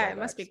whistle Yeah, it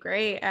must be playbacks.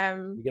 great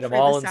You get them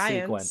for the all in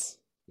sequence. science.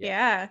 Yeah.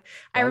 Yeah.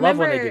 So I I love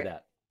when they do remember,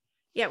 that.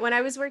 yeah, when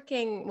I was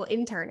working, well,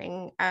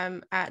 interning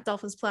at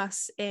Dolphins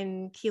Plus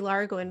in Key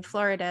Largo in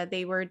Florida,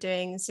 they were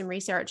doing some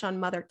research on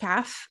mother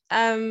calf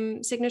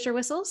signature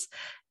whistles.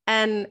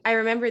 And I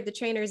remember the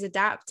trainers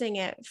adapting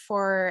it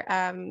for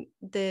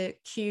the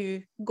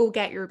cue, go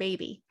get your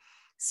baby.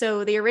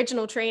 So the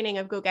original training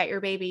of go get your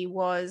baby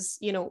was,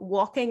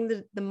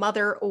 walking the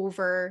mother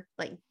over,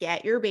 like,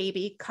 get your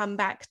baby, come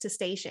back to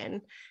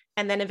station.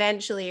 And then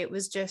eventually it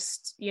was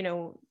just,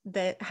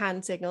 the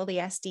hand signal, the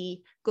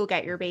SD, go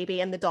get your baby.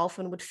 And the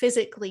dolphin would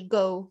physically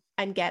go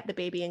and get the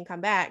baby and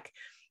come back.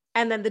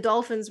 And then the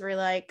dolphins were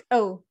like,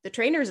 oh, the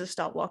trainers have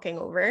stopped walking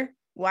over.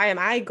 Why am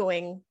I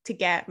going to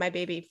get my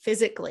baby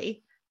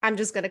physically? I'm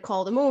just going to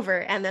call them over.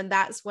 And then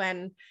that's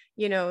when,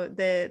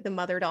 the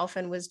mother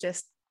dolphin was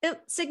just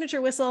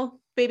signature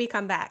whistle, baby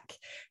come back.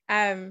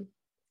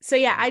 So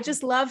yeah, I Mhm.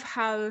 just love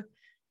how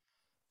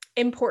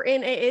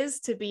important it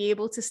is to be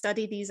able to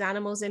study these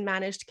animals in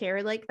managed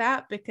care like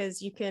that,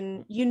 because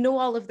you know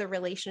all of the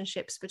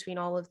relationships between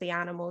all of the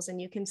animals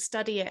and you can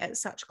study it at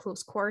such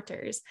close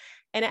quarters,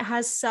 and it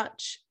has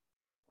such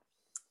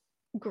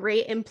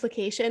great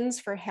implications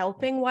for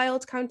helping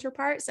wild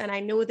counterparts. And I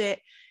know that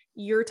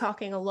you're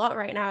talking a lot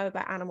right now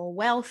about animal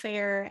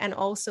welfare and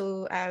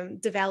also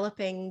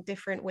developing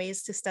different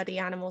ways to study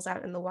animals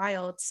out in the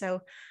wild.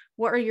 So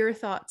what are your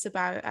thoughts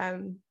about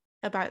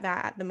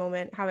that at the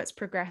moment, how it's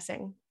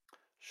progressing?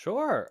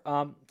 Sure.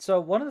 So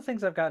one of the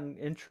things I've gotten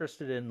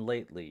interested in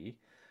lately,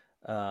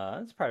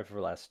 it's probably for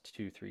the last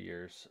 2, 3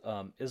 years,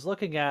 is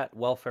looking at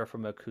welfare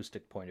from an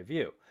acoustic point of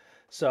view.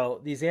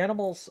 So these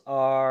animals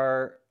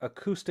are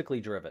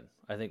acoustically driven,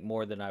 I think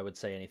more than I would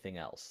say anything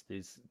else.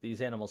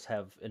 These animals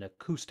have an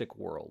acoustic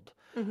world,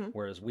 Mm-hmm.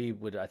 whereas we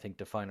would, I think,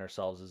 define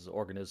ourselves as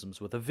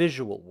organisms with a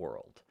visual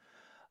world.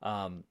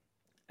 Um,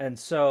 and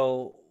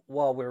so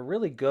while we're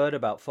really good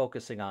about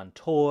focusing on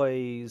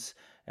toys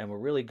and we're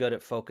really good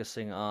at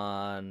focusing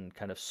on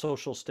kind of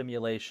social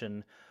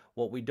stimulation,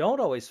 what we don't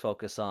always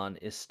focus on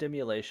is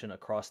stimulation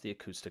across the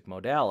acoustic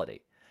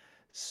modality.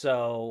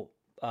 So,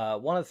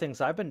 one of the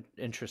things I've been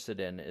interested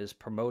in is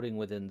promoting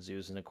within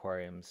zoos and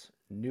aquariums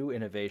new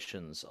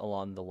innovations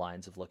along the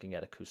lines of looking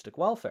at acoustic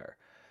welfare,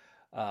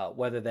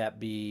 whether that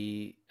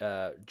be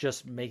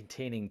just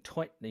maintaining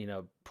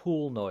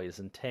pool noise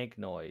and tank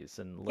noise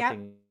and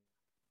Yep. looking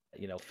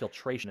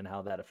filtration and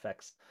how that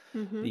affects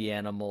Mm-hmm. the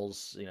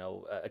animals,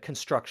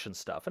 construction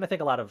stuff. And I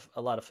think a lot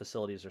of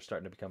facilities are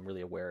starting to become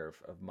really aware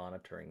of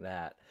monitoring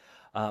that.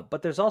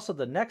 But there's also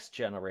the next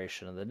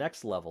generation and the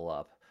next level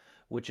up,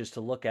 which is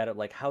to look at it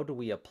like how do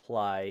we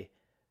apply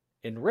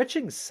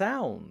enriching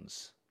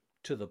sounds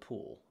to the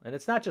pool. And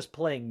it's not just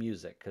playing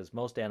music, because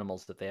most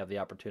animals that they have the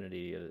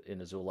opportunity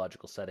in a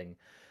zoological setting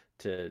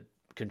to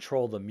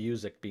control the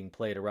music being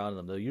played around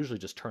them, they'll usually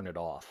just turn it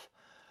off.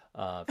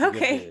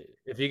 Okay.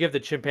 If you give the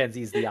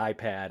chimpanzees the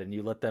iPad and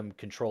you let them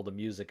control the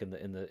music in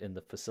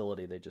the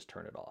facility, they just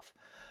turn it off.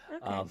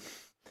 Okay. Um,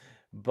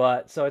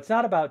 but so it's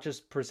not about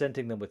just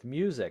presenting them with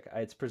music;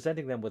 it's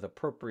presenting them with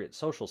appropriate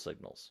social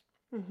signals.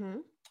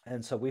 Mm-hmm.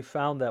 And so we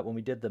found that when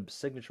we did the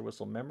signature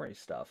whistle memory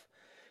stuff,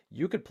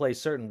 you could play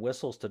certain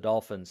whistles to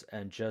dolphins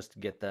and just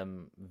get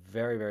them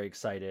very, very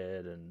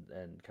excited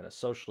and kind of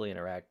socially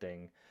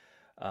interacting.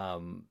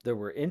 There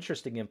were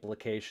interesting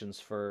implications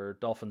for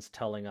dolphins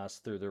telling us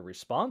through their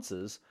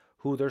responses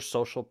who their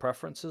social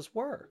preferences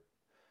were.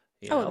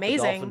 You Oh, know, if a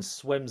dolphin amazing.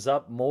 swims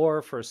up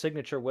more for a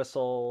signature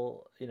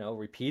whistle,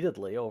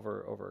 repeatedly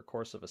over a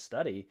course of a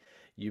study,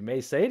 you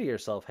may say to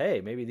yourself,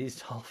 "Hey, maybe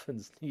these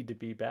dolphins need to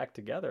be back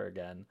together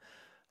again,"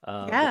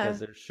 because Yeah.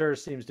 there sure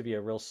seems to be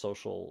a real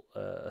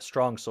a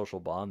strong social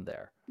bond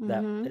there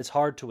that Mm-hmm. is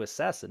hard to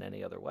assess in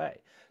any other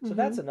way. So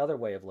that's Mm-hmm. another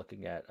way of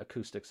looking at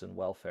acoustics and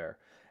welfare.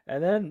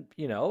 And then,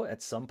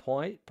 at some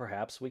point,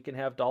 perhaps we can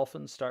have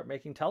dolphins start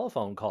making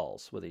telephone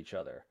calls with each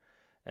other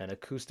and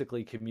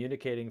acoustically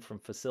communicating from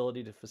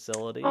facility to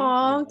facility,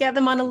 Oh, get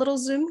them on a making little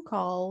Zoom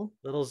call.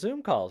 little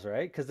Zoom calls,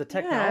 right? Because the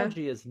Yeah.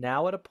 technology is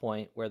now at a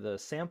point where the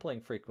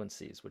sampling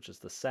frequencies, which is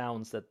the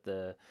sounds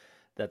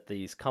that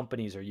these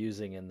companies are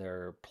using in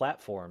their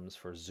platforms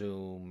for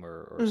Zoom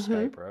or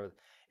Mm-hmm. Skype,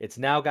 it's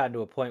now gotten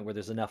to a point where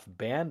there's enough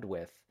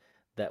bandwidth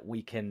that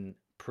we can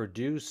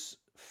produce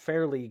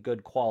fairly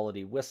good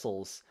quality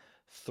whistles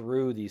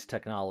through these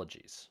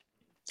technologies.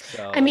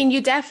 I mean, So,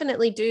 you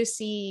definitely do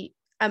see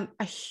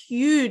a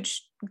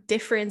huge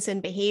difference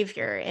in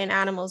behavior in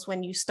animals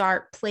when you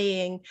start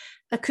playing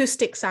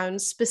acoustic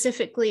sounds,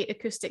 specifically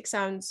acoustic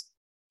sounds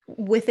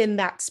within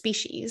that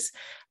species.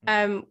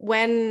 mhm,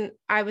 When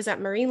I was at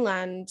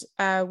Marineland,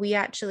 we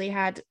actually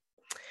had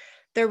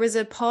there was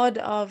a pod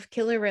of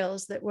killer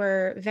whales that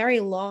were very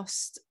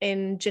lost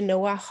in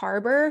Genoa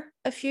Harbor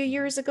a few mhm,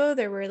 years ago.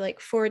 There were like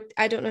four,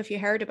 I don't know if you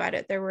heard about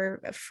it. There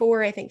were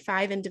four, I think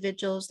five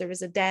individuals. There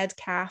was a dead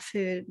calf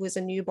who was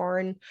a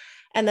newborn.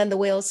 And then the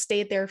whales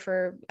stayed there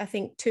for, I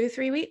think, 2 or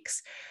 3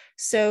 weeks.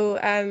 mhm,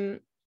 So,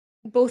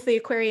 both the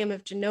aquarium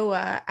of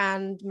Genoa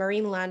and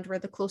Marineland were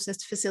the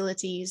closest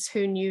facilities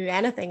who knew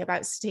anything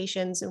about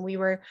cetaceans, and we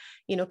were,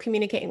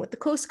 communicating with the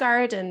Coast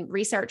Guard, and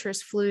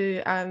researchers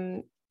flew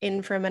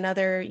in from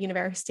another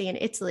university in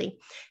Italy,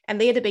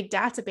 and they had a big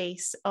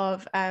database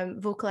of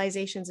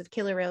vocalizations of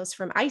killer whales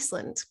from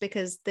Iceland,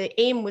 because the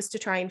aim was to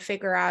try and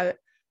figure out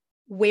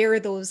where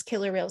those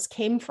killer whales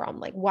came from,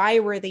 like why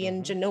were they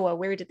in mhm, Genoa,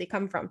 where did they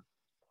come from.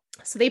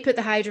 So they put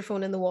the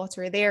hydrophone in the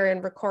water there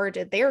and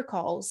recorded their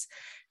calls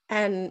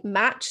and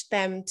matched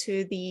them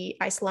to the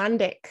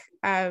Icelandic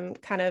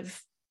kind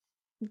of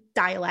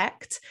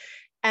dialect.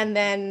 And mhm,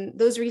 then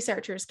those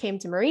researchers came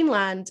to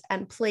Marineland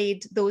and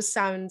played those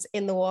sounds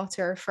in the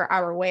water for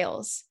our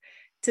whales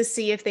to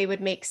see if they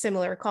would make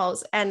similar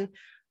calls. And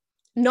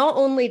not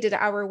only did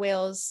our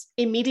whales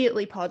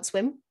immediately pod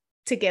swim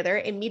together,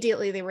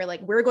 immediately they were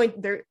like,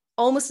 they're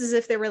almost as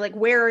if they were like,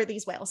 where are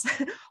these whales?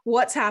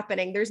 What's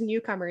happening? There's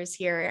newcomers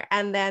here.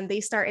 And then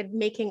they started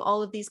making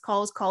all of these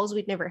calls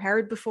we'd never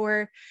heard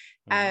before.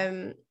 mhm,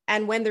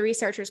 And when the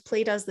researchers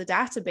played us the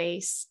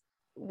database,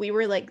 we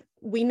were like,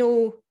 we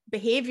know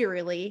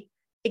behaviorally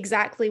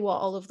exactly what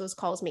all of those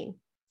calls mean,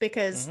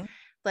 because mhm.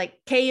 like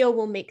Keo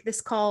will make this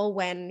call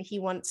when he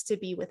wants to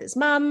be with his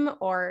mom,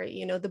 or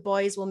the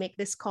boys will make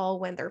this call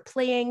when they're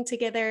playing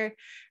together,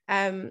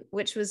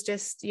 which was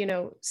just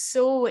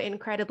so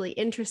incredibly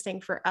interesting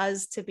for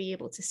us to be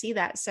able to see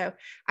that. So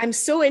I'm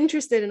so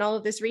interested in all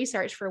of this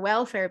research for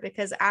welfare,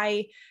 because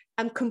I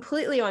am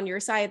completely on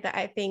your side, that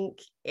I think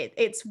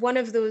it's one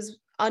of those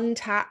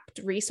untapped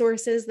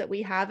resources that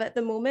we have at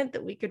the moment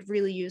that we could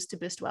really use to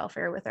boost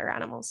welfare with our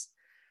animals.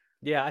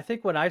 Yeah, I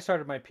think when I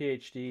started my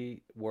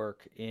PhD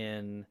work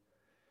in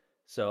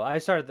So I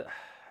started,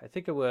 I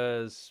think it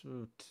was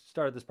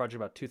started this project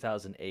about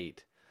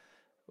 2008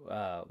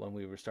 when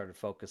we were started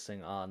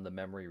focusing on the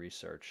memory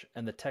research,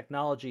 and the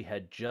technology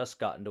had just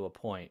gotten to a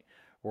point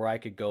where I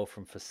could go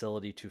from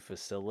facility to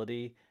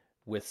facility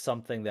with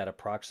something that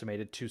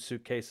approximated 2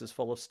 suitcases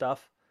full of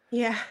stuff.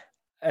 Yeah.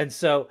 And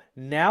so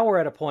now we're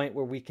at a point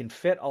where we can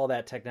fit all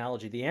that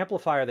technology. The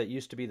amplifier that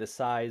used to be the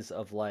size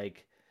of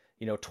like,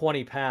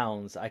 20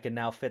 pounds, I can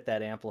now fit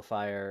that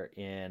amplifier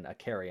in a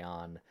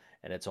carry-on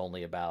and it's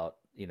only about,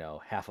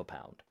 half a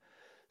pound.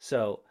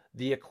 So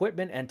the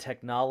equipment and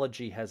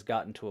technology has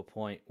gotten to a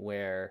point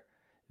where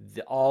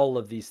all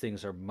of these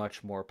things are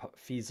much more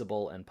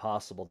feasible and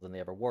possible than they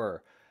ever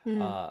were.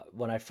 Mm.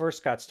 When I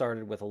first got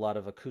started with a lot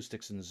of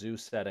acoustics and zoo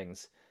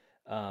settings,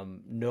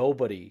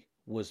 nobody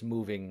was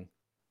moving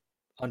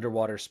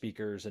underwater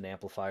speakers and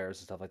amplifiers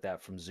and stuff like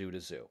that from zoo to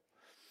zoo.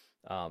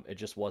 It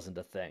just wasn't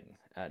a thing.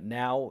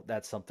 Now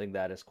that's something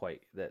that is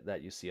quite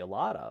that you see a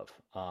lot of.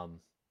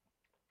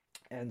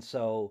 And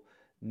so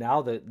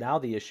now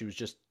the issue is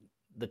just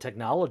the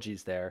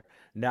technology's there.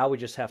 Now we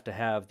just have to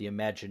have the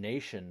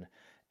imagination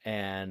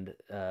and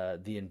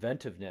the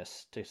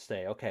inventiveness to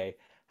say, okay,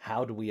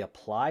 how do we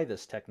apply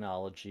this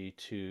technology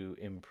to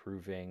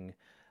improving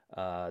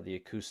the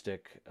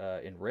acoustic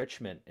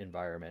enrichment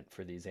environment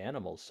for these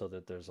animals so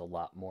that there's a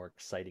lot more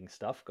exciting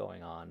stuff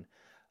going on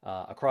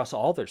across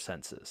all their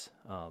senses,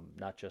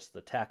 not just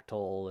the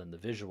tactile and the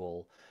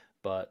visual,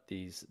 but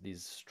these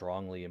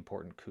strongly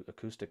important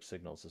acoustic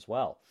signals as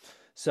well.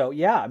 So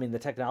yeah, I mean the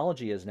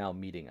technology is now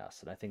meeting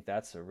us, and I think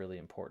that's a really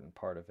important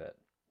part of it.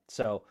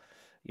 So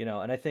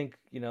And I think,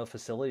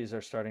 facilities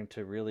are starting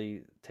to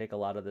really take a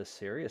lot of this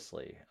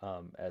seriously,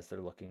 as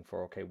they're looking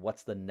for, okay,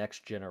 what's the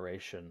next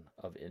generation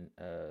of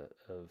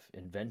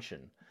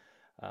invention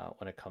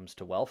when it comes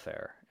to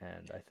welfare?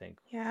 And I think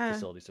Yeah.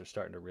 facilities are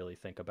starting to really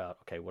think about,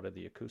 okay, what are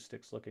the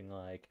acoustics looking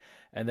like?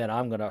 And then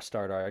I'm going to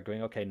start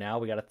arguing, okay, now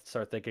we got to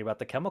start thinking about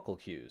the chemical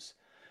cues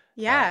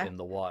Yeah. in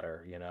the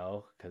water,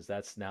 because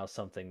that's now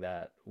something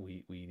that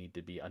we need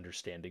to be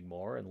understanding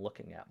more and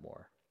looking at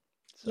more.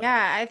 So.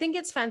 Yeah, I think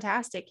it's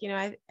fantastic.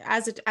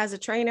 As a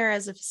trainer,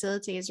 as a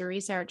facility, as a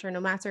researcher, no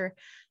matter,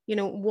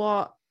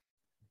 what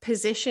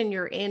position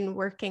you're in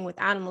working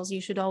with animals, you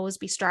should always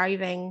be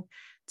striving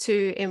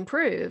to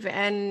improve.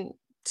 And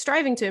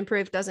striving to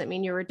improve doesn't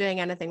mean you were doing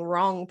anything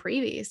wrong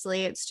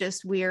previously. It's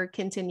just we're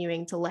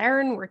continuing to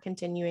learn, we're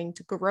continuing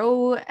to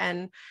grow,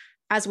 and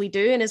as we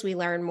do and as we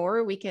learn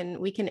more, we can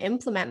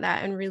implement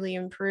that and really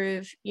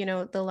improve,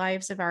 the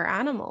lives of our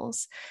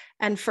animals.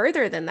 And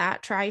further than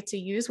that, try to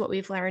use what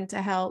we've learned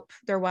to help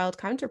their wild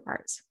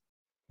counterparts.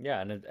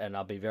 Yeah, and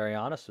I'll be very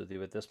honest with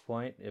you at this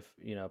point. If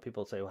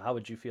people say, "Well, how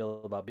would you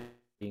feel about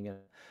being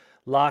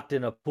locked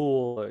in a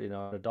pool, or, in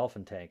a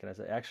dolphin tank?" And I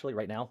say, actually,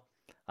 right now,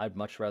 I'd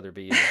much rather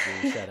be in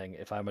a zoo setting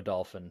if I'm a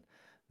dolphin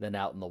than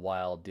out in the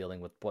wild dealing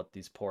with what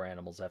these poor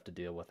animals have to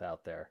deal with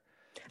out there.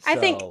 I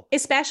think So,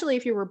 especially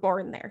if you were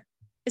born there,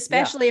 yeah,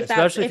 especially if that's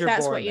especially if if you're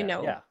that's what born you there.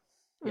 know. Yeah,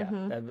 yeah.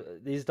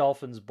 Mm-hmm. These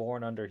dolphins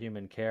born under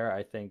human care,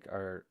 I think,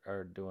 are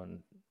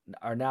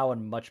now in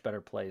a much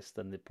better place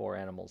than the poor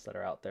animals that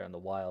are out there in the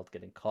wild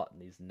getting caught in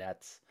these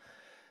nets,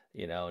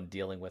 and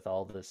dealing with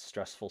all this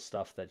stressful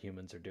stuff that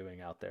humans are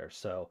doing out there.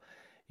 So,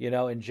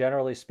 and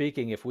generally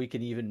speaking, if we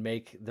can even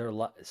make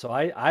so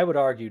I would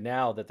argue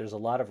now that there's a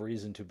lot of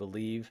reason to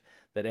believe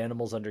that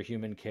animals under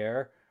human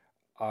care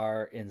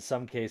are in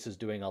some cases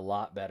doing a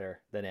lot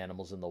better than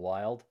animals in the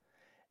wild.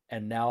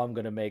 And now I'm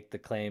going to make the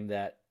claim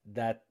that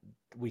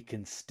we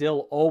can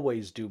still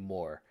always do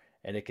more,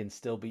 and it can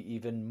still be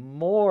even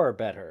more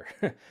better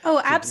Oh,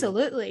 to be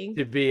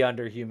absolutely.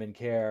 under human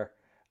care.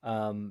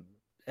 Um,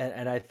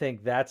 and I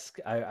think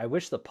I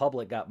wish the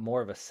public got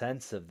more of a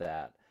sense of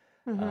that.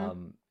 Mm-hmm.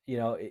 Um, you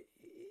know, it,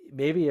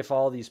 Maybe if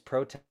all these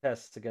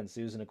protests against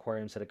zoos and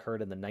aquariums had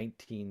occurred in the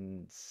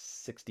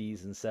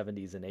 1960s and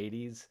 70s and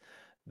 80s,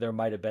 there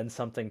might have been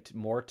something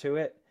more to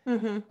it.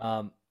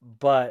 Mm-hmm.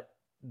 But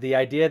the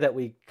idea that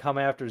we come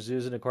after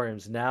zoos and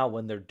aquariums now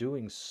when they're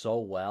doing so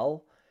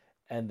well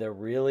and they're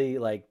really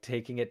like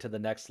taking it to the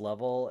next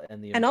level,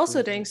 and the And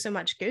also doing improvement so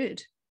much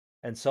good.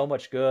 and so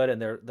much good,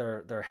 and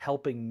they're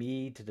helping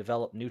me to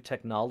develop new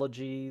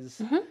technologies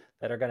Mm-hmm.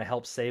 that are going to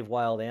help save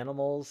wild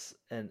animals,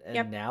 and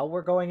Yep. now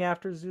we're going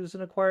after zoos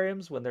and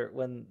aquariums when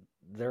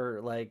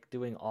they're like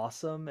doing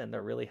awesome and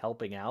they're really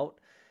helping out.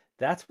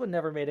 That's what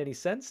never made any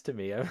sense to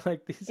me. I'm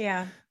like,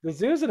 Yeah. the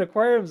zoos and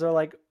aquariums are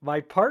like my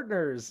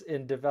partners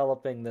in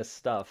developing this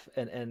stuff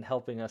and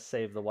helping us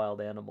save the wild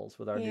animals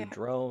with our new Yeah.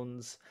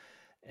 drones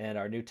and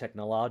our new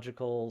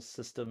technological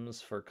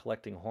systems for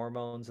collecting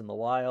hormones in the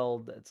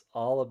wild. It's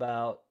all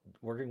about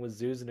working with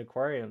zoos and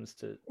aquariums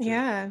to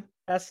Yeah.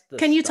 test this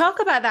Can you stuff.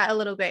 talk about that a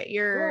little bit?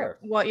 Sure.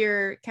 What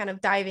you're kind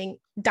of diving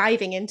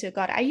into.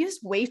 God, I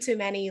used way too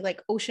many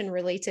like ocean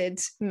related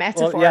Well,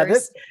 yeah,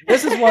 metaphors.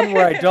 this is one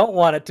where I don't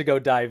want it to go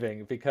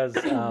diving because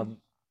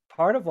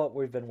part of what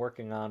we've been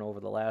working on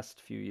over the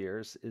last few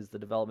years is the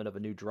development of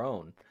a new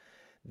drone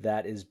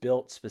that is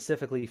built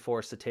specifically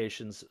for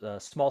cetaceans,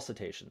 small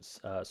cetaceans,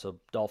 so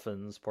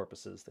dolphins,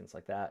 porpoises, things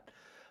like that.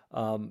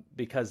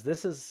 Because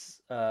this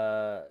is,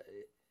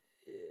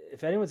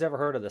 if anyone's ever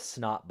heard of the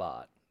snot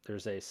bot,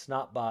 there's a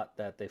snot bot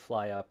that they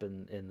fly up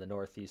in the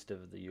northeast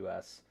of the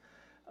U.S.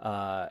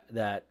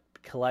 That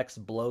collects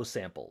blow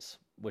samples,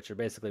 which are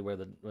basically when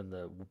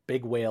the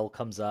big whale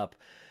comes up,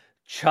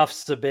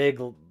 chuffs a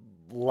big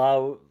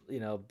low,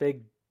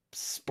 big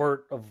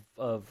spurt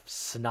of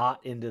snot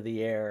into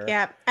the air,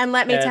 Yeah. And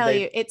let me and tell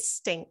they you, it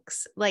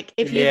stinks. Like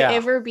if you've yeah.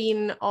 ever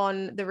been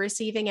on the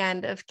receiving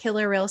end of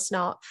killer whale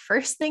snot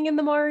first thing in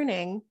the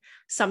morning,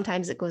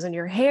 sometimes it goes in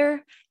your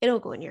hair, it'll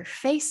go in your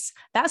face.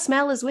 That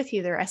smell is with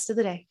you the rest of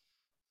the day.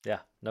 Yeah,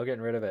 no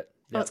getting rid of it. Oh,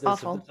 Yeah, it's there's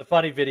awful. a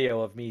funny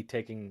video of me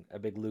taking a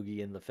big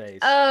loogie in the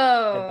face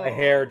and my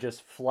hair Oh,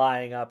 just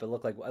flying up. I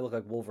look like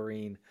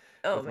Wolverine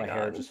oh with my my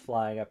hair God. just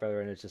flying up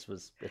everywhere, and it's just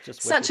with you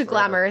Such a forever.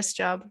 glamorous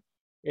job.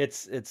 Yeah.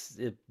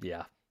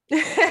 Yeah.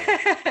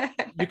 Oh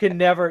You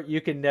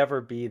can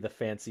never be the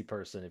fancy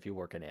person if you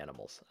work in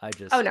animals.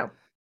 no.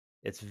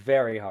 It's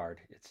very hard.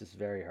 It's just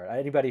very hard.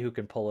 Anybody who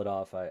can pull it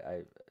off,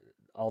 I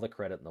all the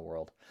credit in the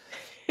world.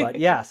 But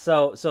yeah,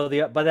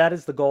 but that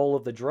is the goal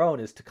of the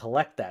drone, is to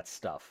collect that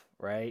stuff,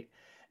 right?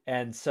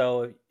 And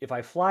so if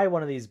I fly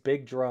one of these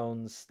big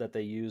drones that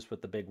they use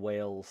with the big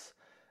whales,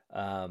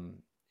 um,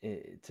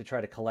 to try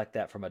to collect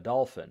that from a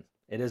dolphin,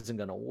 it isn't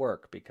going to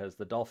work because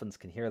the dolphins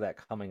can hear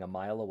that coming a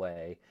mile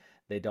away.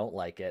 They don't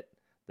like it.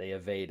 They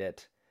evade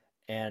it.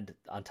 And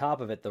on top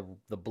of it,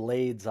 the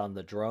blades on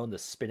the drone, the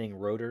spinning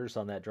rotors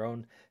on that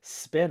drone,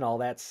 spin all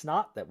that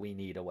snot that we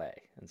need away.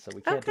 And so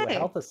we can't do a Okay.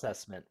 health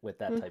assessment with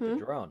that type of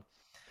Mm-hmm. drone.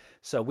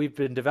 So we've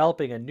been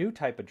developing a new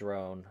type of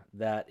drone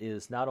that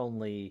is not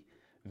only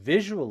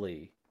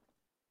visually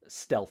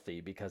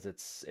stealthy because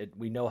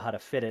we know how to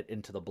fit it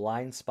into the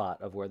blind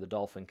spot of where the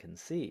dolphin can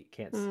see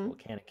Mm.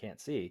 can't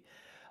see.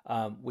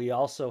 We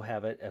also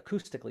have it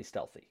acoustically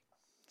stealthy.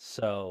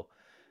 So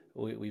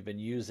we've been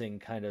using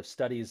kind of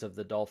studies of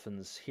the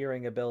dolphins'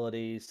 hearing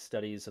abilities,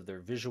 studies of their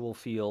visual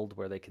field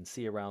where they can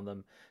see around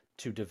them,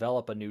 to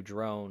develop a new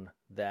drone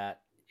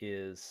that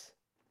is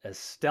as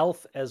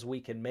stealth as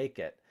we can make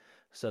it,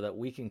 so that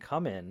we can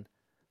come in,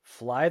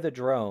 fly the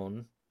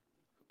drone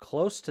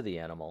close to the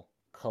animal,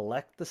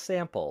 collect the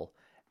sample,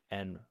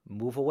 and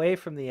move away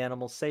from the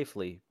animal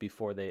safely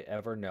before they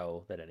ever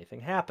know that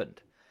anything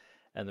happened.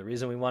 And the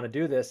reason we want to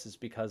do this is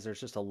because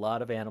there's just a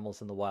lot of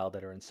animals in the wild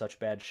that are in such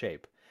bad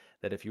shape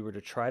that if you were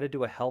to try to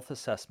do a health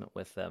assessment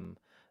with them,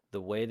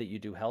 the way that you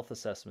do health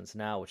assessments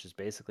now, which is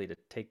basically to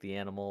take the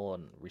animal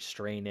and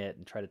restrain it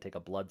and try to take a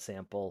blood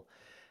sample,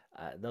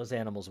 those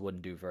animals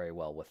wouldn't do very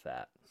well with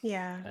that.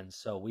 Yeah. And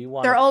so we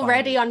want to They're find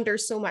already it. under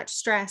so much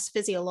stress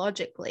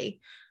physiologically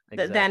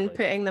that then Exactly.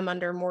 putting them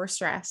under more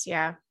stress,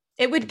 yeah.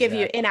 It would give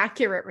you Exactly.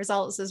 inaccurate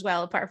results as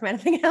well, apart from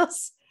anything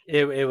else.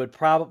 It would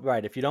probably,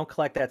 right, if you don't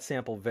collect that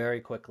sample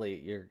very quickly,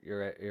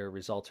 your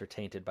results are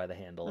tainted by the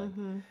handling.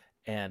 Mm-hmm.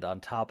 And on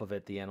top of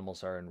it, the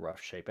animals are in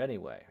rough shape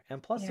anyway.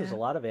 And plus, there's a Yeah.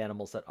 lot of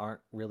animals that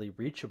aren't really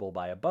reachable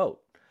by a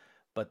boat,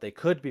 but they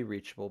could be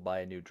reachable by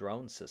a new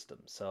drone system.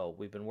 So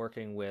we've been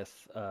working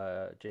with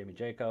Jamie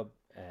Jacob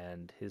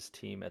and his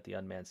team at the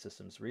Unmanned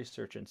Systems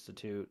Research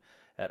Institute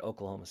at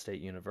Oklahoma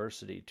State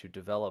University to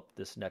develop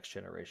this next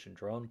generation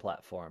drone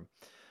platform.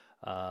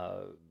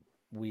 Uh,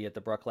 we at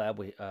the Bruck Lab,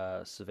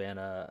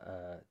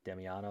 Savannah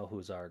Damiano,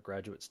 who's our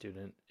graduate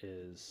student,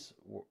 is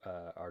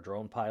our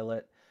drone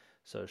pilot.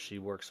 So she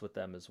works with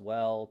them as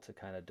well to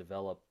kind of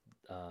develop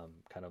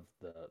kind of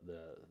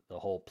the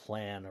whole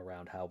plan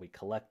around how we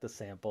collect the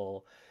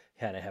sample,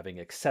 kind of having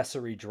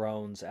accessory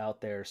drones out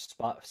there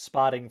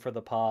spotting for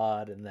the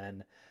pod, and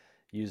then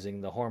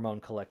using the hormone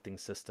collecting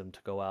system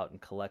to go out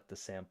and collect the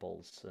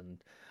samples.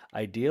 And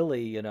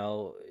ideally,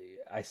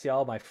 I see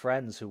all my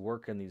friends who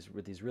work in these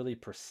with these really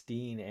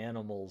pristine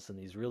animals in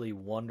these really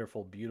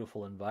wonderful,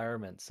 beautiful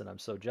environments, and I'm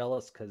so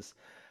jealous because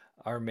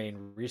our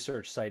main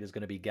research site is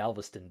going to be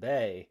Galveston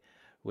Bay,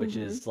 which Mm-hmm.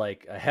 is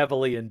like a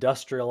heavily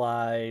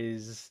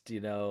industrialized,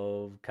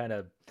 kind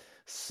of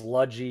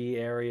sludgy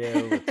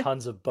area with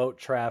tons of boat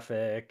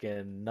traffic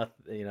and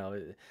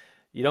nothing,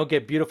 you don't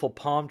get beautiful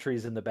palm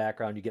trees in the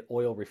background, you get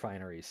oil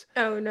refineries.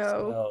 Oh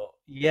no. So,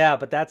 yeah,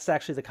 but that's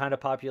actually the kind of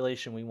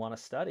population we want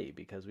to study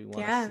because we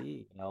want to Yeah.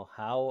 see,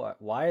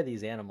 why are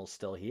these animals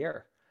still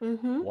here?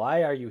 Mm-hmm.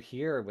 Why are you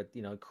here with,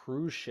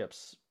 cruise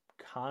ships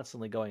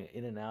constantly going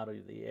in and out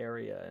of the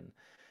area,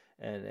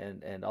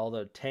 and all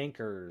the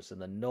tankers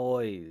and the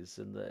noise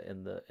and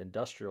the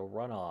industrial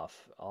runoff,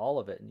 all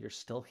of it, and you're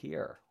still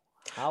here.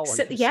 How are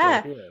So you still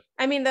yeah, here?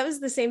 I mean that was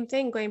the same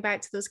thing going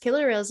back to those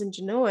killer whales in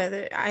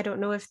Genoa. I don't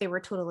know if they were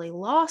totally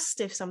lost,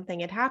 if something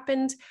had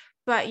happened,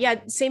 but yeah,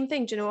 Mhm. same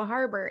thing. Genoa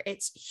Harbor,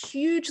 it's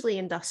hugely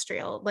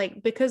industrial.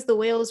 Like because the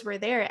whales were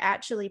there, it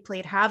actually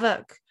played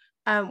havoc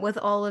with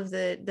all of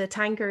the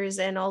tankers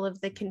and all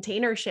of the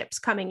container ships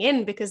coming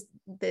in because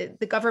the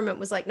government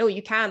was like, no,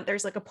 you can't.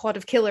 There's like a pod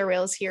of killer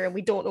whales here, and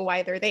we don't know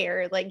why they're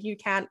there. Like you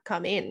can't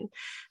come in.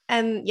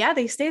 And yeah,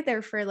 they stayed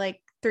there for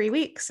like 3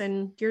 weeks,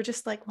 and you're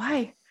just like,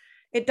 why?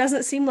 It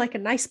doesn't seem like a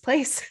nice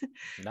place.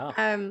 No.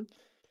 um,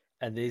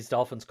 And these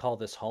dolphins call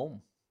this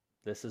home.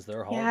 This is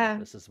their home. yeah,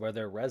 This is where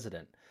they're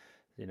resident.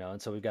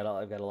 And so I've got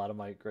a lot of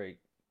my great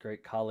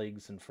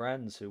colleagues and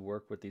friends who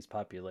work with these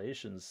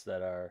populations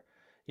that are,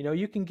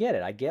 you can get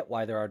it. I get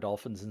why there are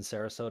dolphins in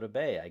Sarasota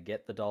Bay. I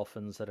get the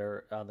dolphins that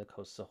are on the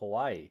coast of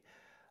Hawaii.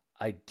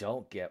 I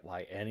don't get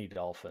why any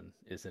dolphin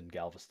is in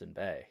Galveston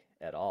Bay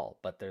at all,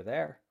 but they're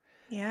there.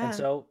 And yeah,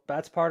 so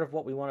that's part of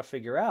what we want to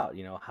figure out.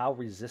 How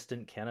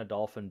resistant can a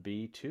dolphin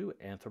be to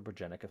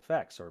anthropogenic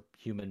effects or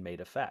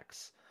human-made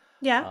effects?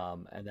 yeah,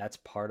 And that's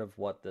part of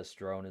what this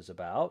drone is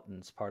about. And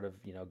it's part of,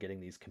 getting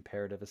these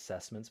comparative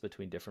assessments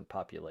between different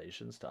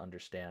populations to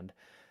understand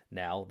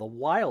now the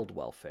wild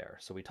welfare.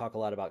 So we talk a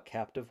lot about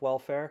captive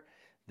welfare.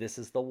 This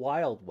is the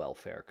wild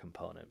welfare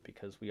component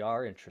because we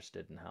are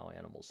interested in how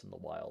animals in the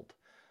wild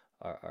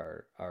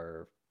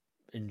are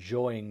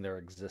enjoying their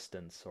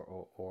existence,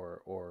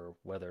 or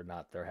whether or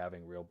not they're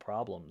having real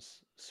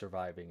problems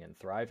surviving and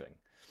thriving.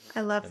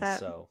 I love And that.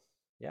 so,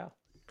 yeah.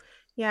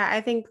 Yeah,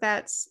 I think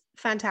that's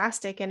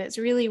fantastic. And it's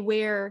really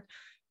where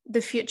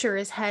the future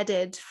is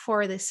headed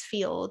for this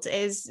field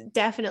is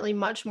definitely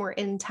much more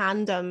in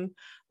tandem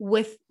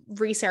with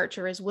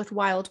researchers, with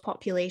wild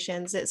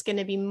populations. It's going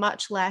to be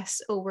much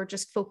less, oh, we're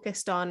just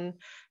focused on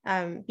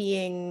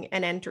being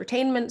an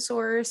entertainment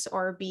source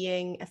or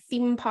being a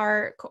theme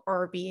park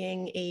or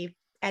being a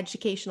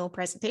educational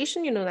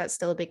presentation. That's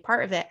still a big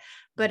part of it,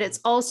 but Mhm. it's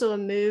also a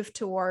move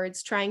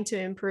towards trying to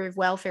improve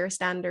welfare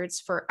standards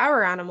for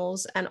our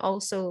animals and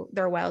also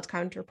their wild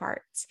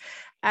counterparts.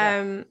 Yeah.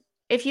 um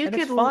if you And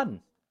it's could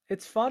fun.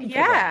 It's fun for them.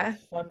 Yeah.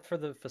 It's fun for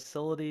the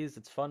facilities.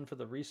 It's fun for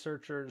the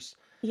researchers.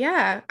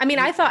 Yeah. I mean,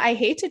 I You, thought I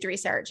hated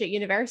research at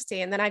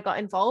university, and then I got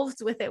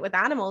involved with it with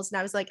animals, and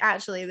I was like,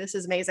 actually, this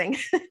is amazing.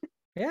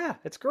 yeah,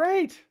 it's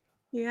great. It's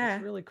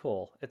Yeah. really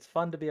cool. It's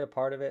fun to be a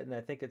part of it, and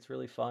I think it's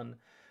really fun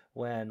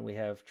when we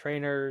have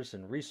trainers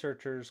and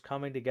researchers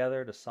coming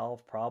together to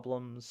solve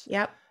problems.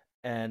 Yep.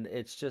 And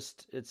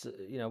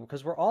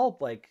because we're all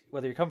like,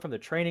 whether you come from the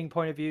training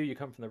point of view, you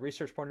come from the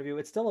research point of view,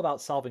 it's still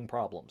about solving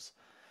problems.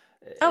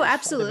 Oh,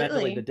 It's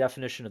fundamentally the absolutely.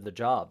 definition of the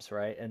jobs,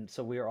 right? And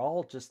so we are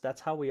all just,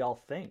 that's how we all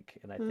think.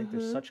 And I think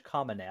there's Hmm. such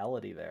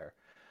commonality there,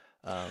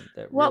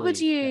 that What would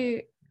really,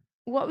 you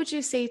what would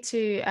you say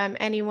to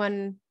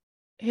anyone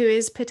who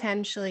is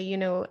potentially,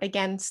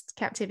 against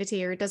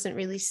captivity or doesn't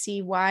really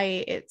see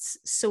why it's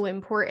so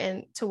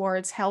important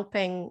towards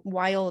helping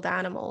wild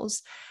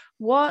animals?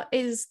 What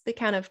is the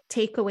kind of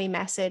takeaway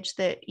message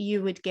that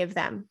you would give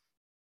them?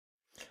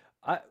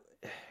 I,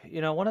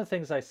 one of the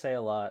things I say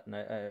a lot, and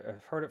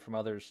I've heard it from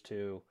others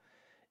too,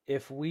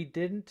 if we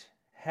didn't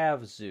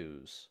have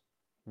zoos,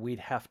 we'd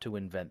have to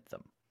invent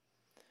them.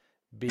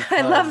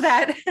 I love Because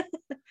that.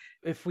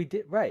 if we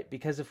did, right,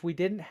 because if we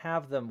didn't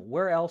have them,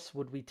 where else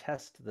would we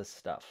test this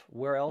stuff?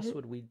 Where else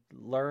would we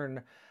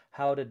learn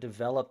how to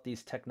develop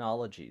these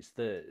technologies?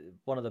 The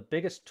One of the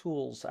biggest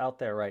tools out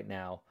there right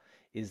now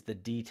is the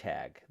D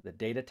tag, the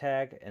data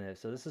tag. And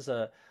so this is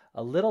a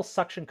little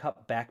suction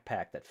cup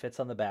backpack that fits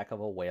on the back of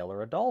a whale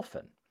or a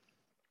dolphin.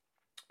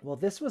 Well,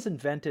 this was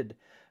invented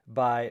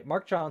by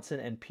Mark Johnson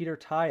and Peter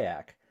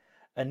Tyak.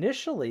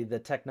 Initially, the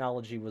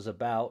technology was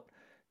about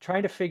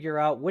trying to figure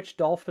out which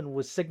dolphin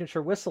was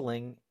signature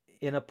whistling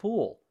in a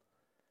pool.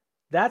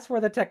 That's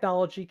where the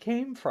technology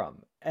came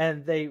from.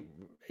 And it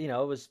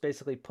was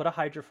basically put a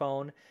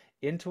hydrophone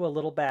into a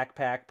little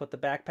backpack, put the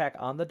backpack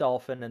on the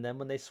dolphin, and then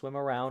when they swim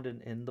around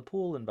in the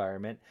pool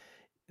environment,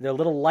 their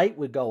little light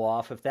would go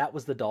off if that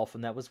was the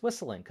dolphin that was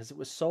whistling, because it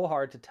was so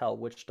hard to tell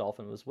which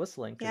dolphin was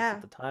whistling, because at Yeah.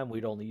 the time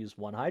we'd only used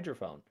one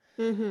hydrophone,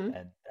 Hmm.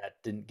 and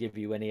that didn't give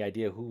you any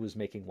idea who was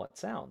making what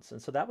sounds.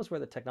 And so that was where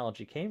the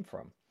technology came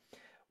from.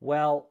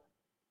 Well,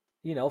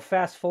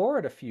 fast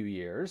forward a few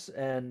years,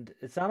 and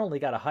it's not only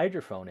got a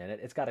hydrophone in it,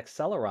 it's got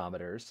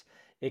accelerometers.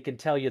 It can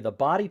tell you the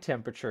body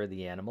temperature of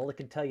the animal. It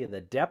can tell you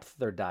the depth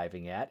they're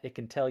diving at. It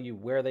can tell you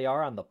where they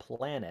are on the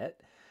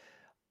planet.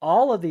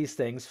 All of these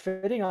things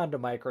fitting onto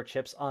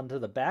microchips onto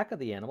the back of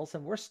the animals.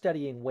 And we're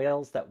studying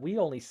whales that we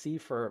only see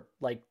for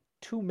like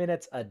 2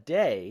 minutes a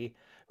day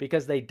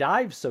because they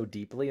dive so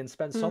deeply and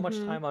spend so much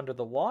Hmm. time under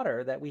the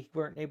water that we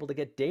weren't able to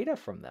get data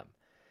from them.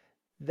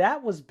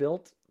 That was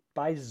built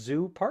by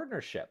zoo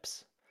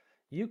partnerships.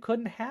 You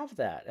couldn't have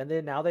that. And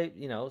then now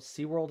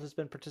SeaWorld has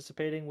been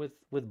participating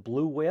with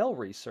blue whale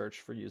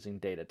research for using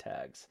data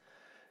tags.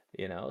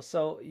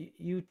 So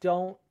you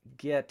don't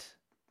get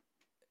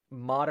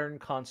modern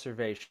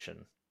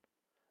conservation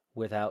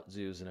without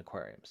zoos and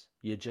aquariums.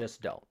 You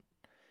just don't.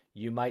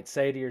 You might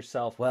say to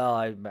yourself, "Well,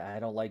 I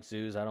don't like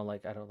zoos. I don't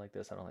like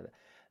this. I don't like that."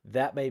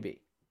 That may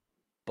be,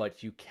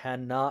 but you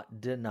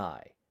cannot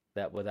deny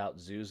that without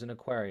zoos and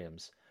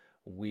aquariums,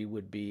 we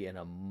would be in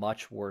a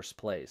much worse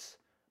place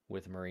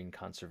with marine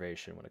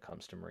conservation when it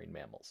comes to marine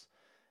mammals.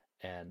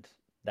 And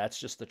that's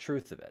just the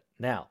truth of it.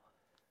 Now,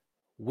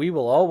 we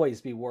will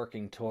always be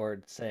working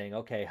toward saying,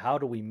 okay, how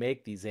do we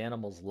make these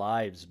animals'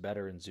 lives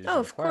better in zoos Oh, and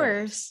of aquariums?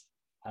 course.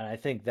 And I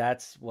think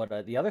that's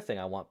what the other thing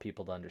I want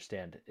people to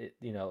understand.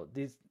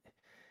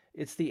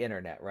 It's the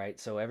internet, right?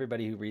 So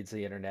everybody who reads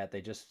the internet,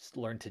 they just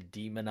learn to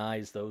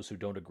demonize those who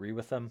don't agree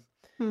with them.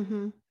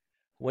 Hmm.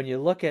 When you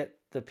look at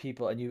the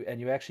people and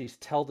you actually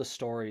tell the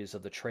stories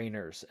of the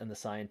trainers and the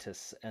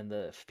scientists and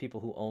the people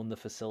who own the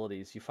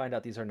facilities, you find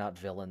out these are not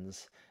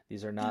villains.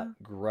 These are not Yeah.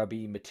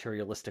 grubby,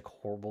 materialistic,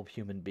 horrible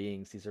human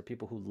beings. These are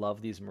people who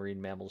love these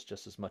marine mammals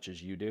just as much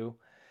as you do.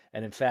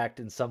 And in fact,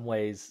 in some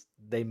ways,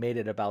 they made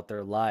it about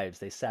their lives.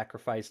 They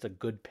sacrificed a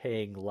good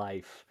paying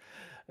life,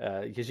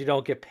 because you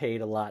don't get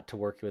paid a lot to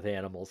work with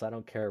animals. I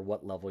don't care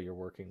what level you're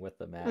working with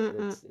them at.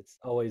 Mm-mm. It's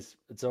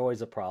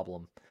always a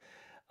problem.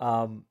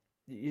 Um,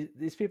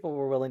 these people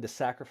were willing to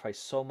sacrifice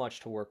so much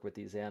to work with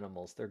these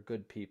animals. They're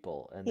good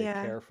people and they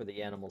Yeah. care for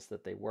the animals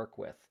that they work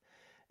with.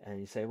 And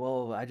you say,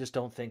 well, I just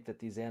don't think that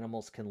these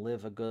animals can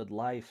live a good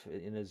life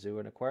in a zoo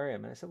and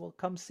aquarium. And I said, well,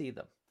 come see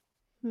them.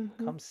 Hmm.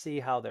 Come see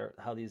how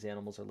these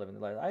animals are living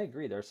their lives. I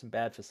agree. There are some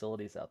bad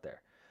facilities out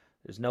there.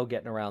 There's no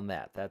getting around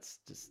that. That's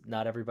just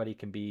not everybody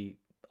can be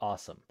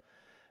awesome.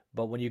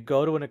 But when you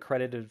go to an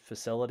accredited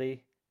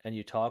facility and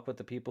you talk with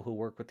the people who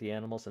work with the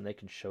animals and they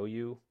can show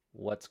you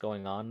what's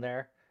going on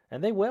there,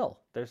 and they will,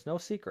 there's no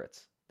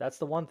secrets. That's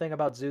the one thing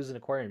about zoos and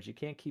aquariums. You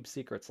can't keep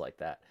secrets like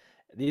that.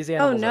 These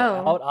Oh, animals are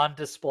no. out on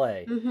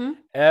display Hmm.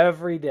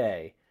 every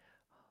day.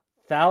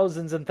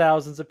 Thousands and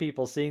thousands of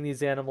people seeing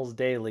these animals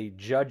daily,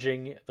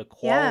 judging the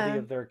quality Yeah.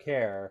 of their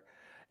care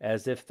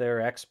as if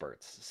they're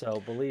experts. So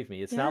believe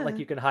me, it's not like Yeah.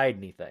 you can hide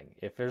anything.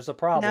 If there's a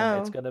problem,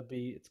 it's No. gonna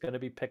be it's gonna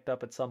be picked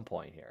up at some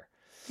point here.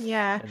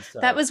 Yeah, And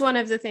that so was one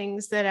of the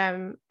things that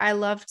I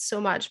loved so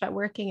much about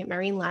working at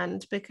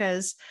Marineland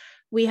because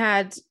we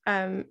had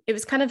it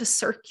was kind of a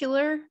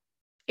circular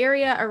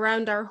area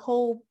around our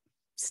whole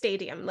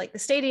stadium, like the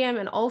stadium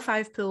and all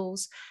 5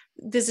 pools.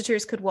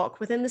 Visitors could walk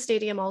within the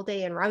stadium all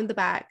day and round the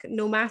back,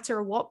 no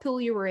matter what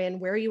pool you were in,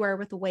 where you were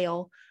with the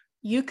whale,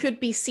 you could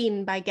be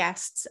seen by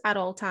guests at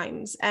all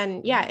times.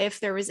 And yeah, if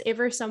there was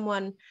ever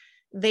someone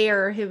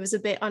there who was a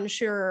bit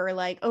unsure or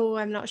like, oh,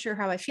 I'm not sure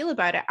how I feel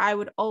about it, I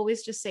would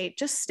always just say,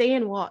 just stay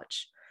and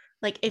watch.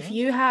 Like if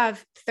you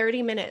have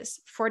 30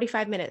 minutes,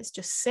 45 minutes,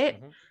 just sit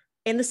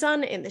in the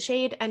sun, in the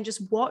shade, and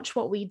just watch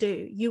what we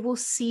do. You will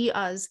see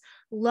us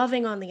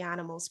loving on the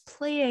animals,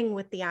 playing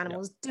with the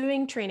animals,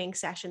 doing training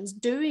sessions,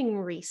 doing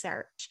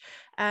research.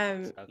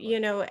 You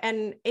know,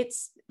 and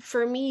it's,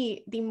 for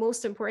me, the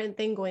most important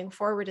thing going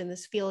forward in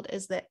this field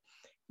is that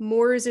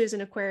more zoos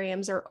and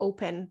aquariums are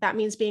open. That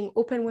means being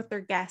open with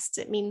their guests.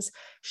 It means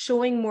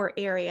showing more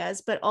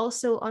areas, but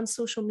also on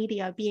social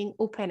media, being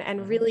open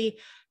and really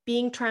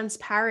being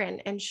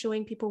transparent and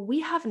showing people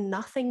we have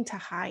nothing to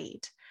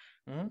hide.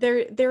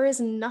 There is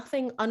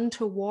nothing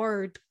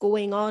untoward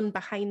going on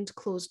behind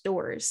closed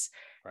doors.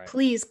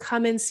 Please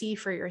come and see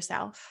for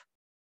yourself.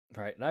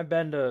 Right. And I've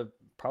been to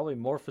probably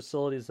more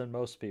facilities than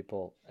most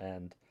people.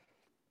 And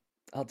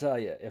I'll tell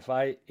you, if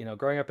I,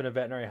 growing up in a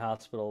veterinary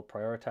hospital,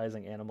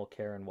 prioritizing animal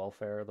care and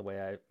welfare the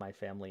way my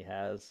family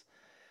has,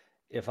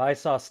 if I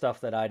saw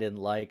stuff that I didn't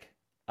like,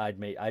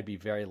 I'd be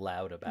very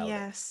loud about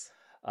it.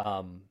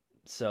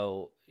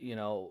 So,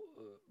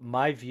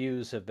 my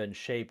views have been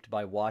shaped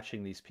by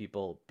watching these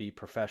people be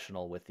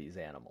professional with these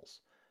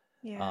animals.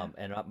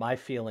 And my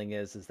feeling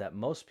is that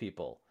most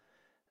people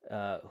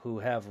who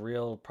have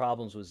real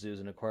problems with zoos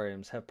and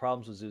aquariums have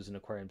problems with zoos and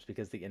aquariums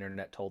because the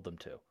internet told them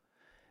to.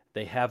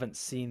 They haven't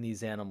seen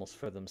these animals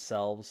for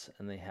themselves,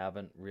 and they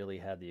haven't really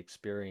had the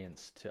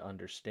experience to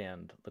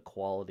understand the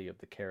quality of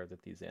the care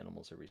that these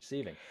animals are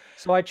receiving.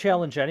 So I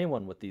challenge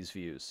anyone with these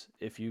views.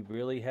 If you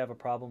really have a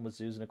problem with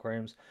zoos and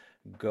aquariums,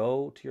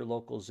 go to your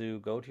local zoo,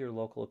 go to your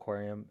local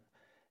aquarium,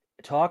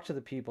 talk to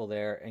the people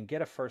there, and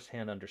get a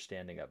firsthand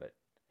understanding of it.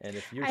 And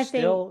if you're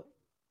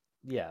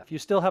if you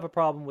still have a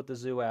problem with the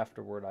zoo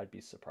afterward, I'd be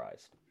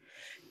surprised.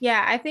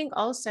 Yeah, I think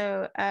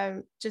also,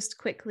 just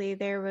quickly,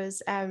 there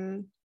was,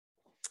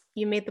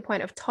 you made the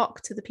point of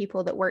talk to the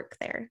people that work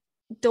there.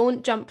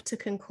 Don't jump to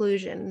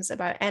conclusions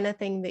about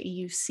anything that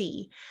you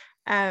see.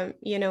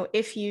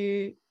 If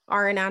you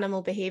are an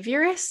animal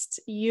behaviorist,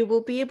 you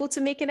will be able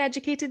to make an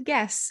educated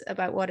guess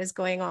about what is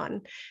going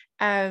on.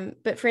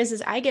 But for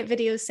instance, I get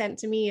videos sent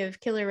to me of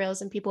killer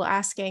whales and people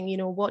asking,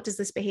 what does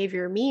this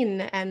behavior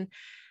mean? And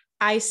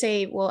I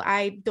say, well,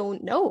 I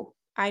don't know.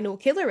 I know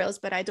killer whales,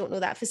 but I don't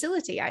know that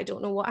facility. I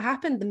don't know what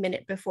happened the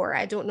minute before.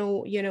 I don't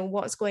know,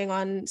 what's going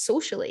on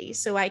socially.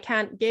 So I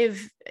can't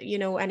give,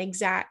 an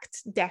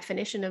exact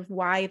definition of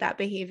why that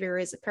behavior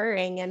is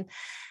occurring. And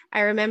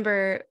I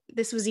remember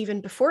this was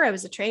even before I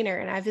was a trainer,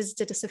 and I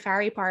visited a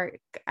safari park,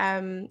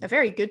 a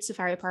very good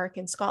safari park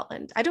in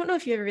Scotland. I don't know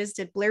if you ever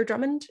visited Blair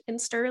Drummond in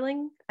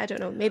Stirling. I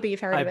don't know. Maybe you've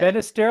heard of it. I've been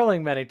to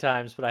Stirling many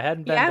times, but I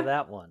hadn't been to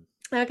that one.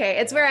 Okay,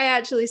 it's where I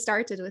actually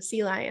started with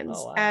sea lions.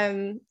 Oh,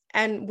 wow.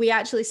 And we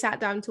actually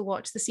sat down to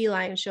watch the sea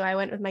lion show. I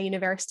went with my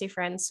university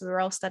friends, so we were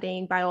all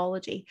studying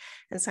biology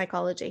and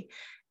psychology.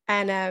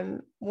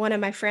 And one of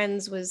my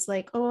friends was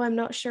like, oh, I'm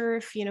not sure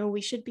if,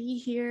 we should be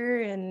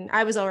here. And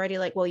I was already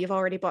like, well, you've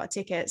already bought a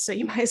ticket, so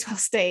you might as well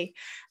stay.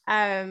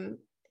 And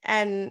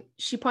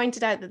she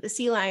pointed out that the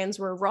sea lions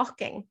were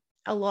rocking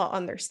a lot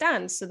on their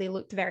stands, so they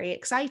looked very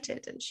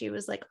excited. And she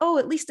was like, oh,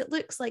 at least it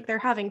looks like they're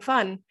having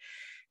fun.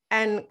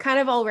 And kind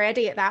of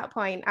already at that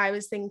point, I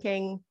was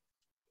thinking,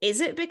 is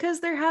it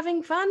because they're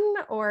having fun,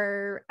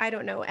 or I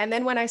don't know. And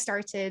then when I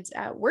started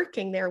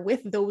working there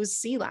with those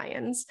sea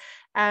lions,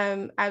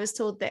 I was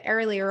told that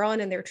earlier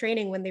on in their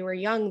training, when they were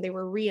young, they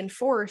were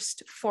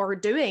reinforced for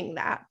doing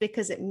that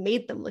because it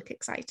made them look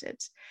excited.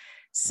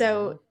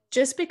 So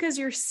just because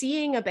you're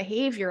seeing a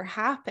behavior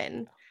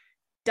happen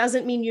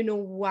doesn't mean you know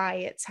why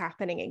it's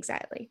happening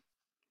exactly.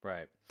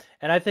 Right.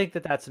 And I think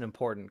that that's an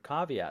important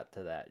caveat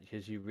to that,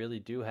 because you really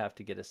do have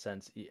to get a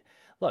sense.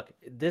 Look,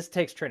 this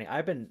takes training.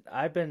 I've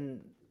been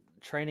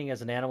training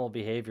as an animal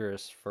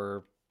behaviorist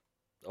for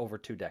over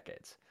 2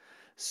 decades.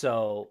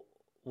 So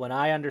when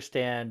I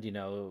understand,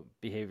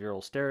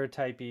 behavioral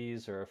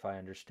stereotypies, or if I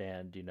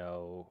understand,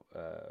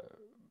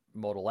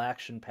 modal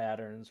action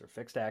patterns or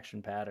fixed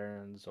action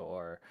patterns,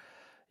 or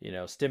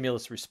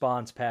stimulus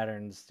response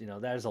patterns,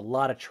 there's a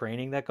lot of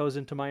training that goes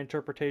into my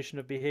interpretation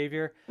of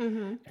behavior.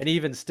 And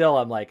even still,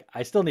 I'm like,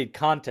 I still need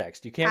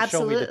context. You can't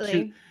show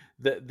me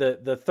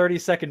the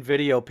 30-second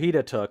video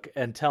PETA took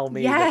and tell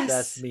me that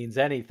this means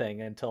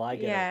anything until I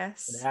get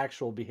an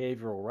actual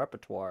behavioral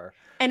repertoire.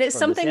 And it's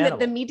something that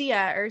the media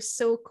are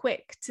so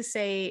quick to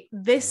say,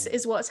 this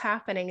is what's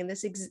happening, and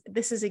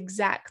this is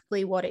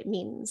exactly what it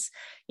means.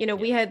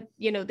 We had,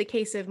 the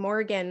case of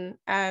Morgan.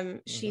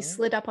 She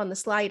slid up on the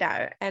slide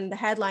out, and the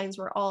headlines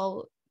were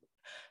all,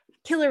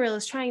 killer whale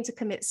is trying to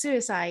commit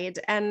suicide.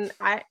 And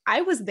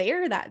I was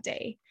there that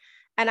day.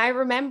 And I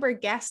remember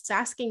guests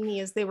asking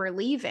me as they were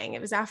leaving,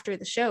 it was after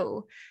the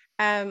show,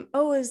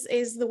 oh,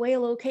 is the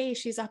whale okay?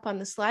 She's up on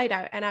the slide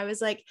out. And I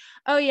was like,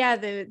 oh yeah,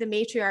 the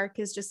matriarch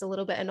is just a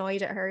little bit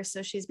annoyed at her,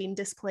 so she's been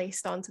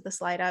displaced onto the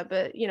slide out.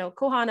 But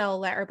Kohana will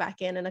let her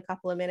back in a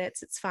couple of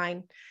minutes. It's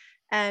fine.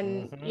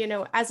 And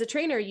as a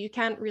trainer, you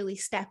can't really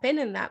step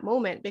in that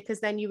moment,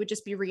 because then you would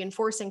just be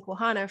reinforcing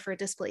Kohana for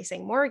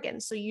displacing Morgan.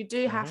 So you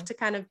do have to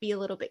kind of be a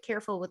little bit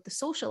careful with the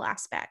social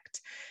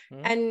aspect.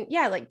 And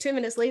yeah, like 2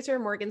 minutes later,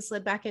 Morgan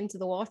slid back into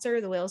the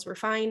water. The whales were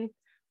fine.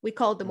 We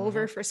called them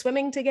over for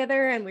swimming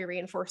together, and we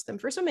reinforced them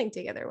for swimming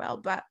together well.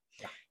 But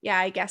yeah,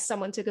 I guess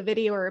someone took a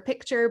video or a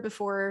picture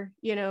before,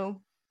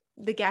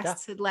 the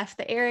guests had left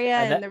the area,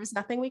 and there was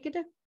nothing we could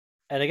do.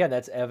 And again,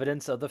 that's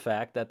evidence of the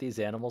fact that these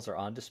animals are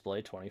on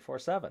display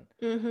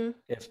 24/7.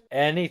 If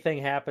anything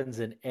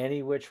happens in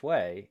any which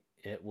way,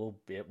 it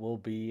will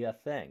be a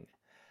thing.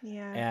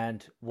 Yeah.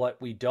 And what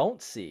we don't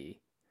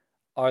see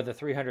are the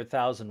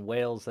 300,000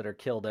 whales that are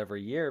killed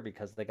every year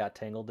because they got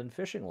tangled in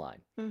fishing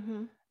line.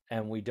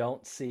 And we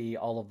don't see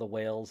all of the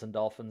whales and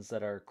dolphins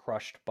that are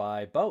crushed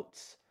by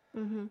boats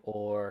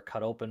or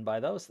cut open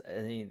by those.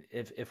 I mean,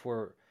 if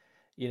we're,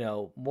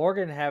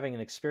 Morgan having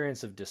an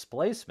experience of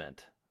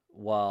displacement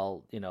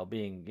while,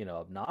 being,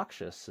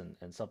 obnoxious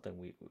and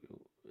something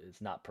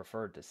is not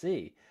preferred to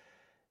see,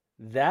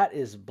 that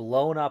is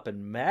blown up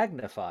and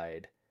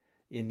magnified,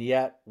 and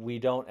yet we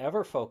don't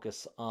ever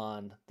focus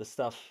on the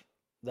stuff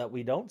that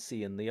we don't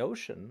see in the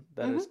ocean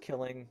that is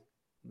killing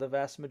the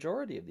vast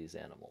majority of these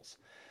animals.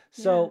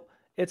 So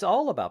it's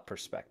all about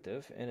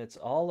perspective, and it's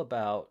all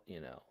about,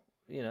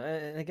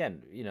 and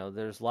again,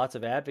 there's lots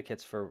of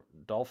advocates for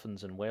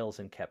dolphins and whales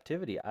in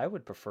captivity. I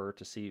would prefer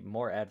to see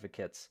more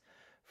advocates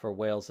for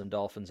whales and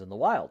dolphins in the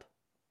wild.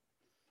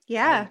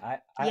 Yeah.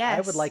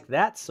 I would like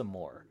that some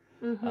more,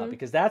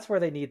 because that's where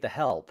they need the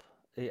help.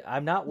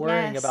 I'm not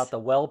worrying about the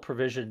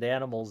well-provisioned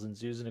animals in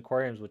zoos and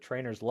aquariums with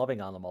trainers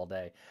loving on them all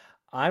day.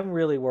 I'm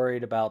really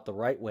worried about the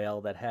right whale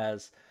that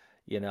has,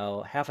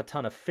 half a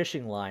ton of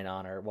fishing line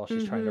on her while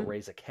she's trying to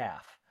raise a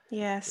calf.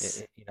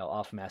 Yes.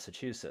 Off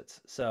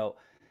Massachusetts. So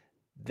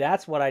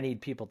that's what I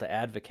need people to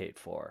advocate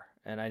for.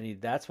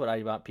 And that's what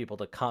I want people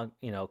to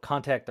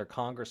contact their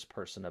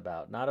congressperson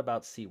about, not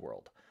about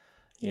SeaWorld.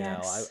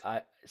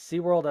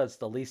 SeaWorld has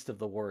the least of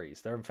the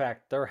worries.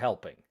 They're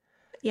helping.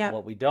 Yeah.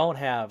 What we don't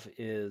have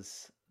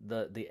is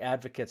the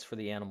advocates for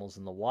the animals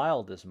in the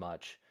wild as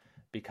much,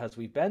 because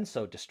we've been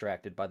so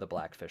distracted by the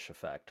blackfish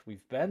effect.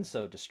 We've been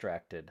so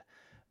distracted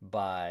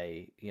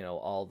by,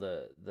 all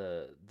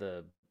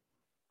the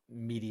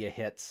media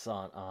hits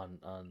on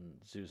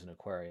zoos and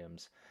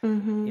aquariums,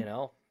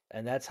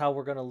 and that's how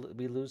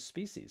we lose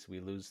species. We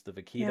lose the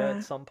vaquita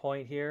at some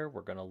point here.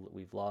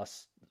 We've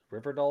lost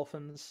river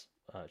dolphins,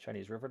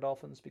 Chinese river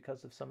dolphins,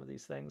 because of some of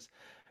these things.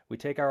 We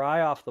take our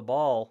eye off the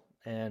ball,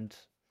 and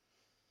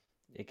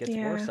it gets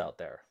worse out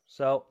there.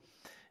 So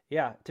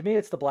yeah, to me,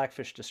 it's the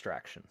blackfish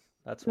distraction.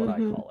 That's what I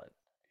call it.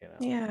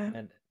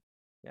 And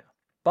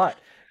but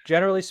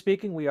generally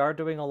speaking, we are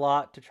doing a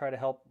lot to try to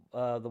help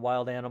the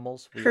wild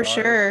animals. We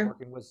are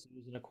working with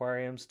zoos and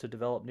aquariums to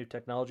develop new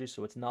technology,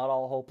 so it's not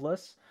all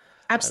hopeless.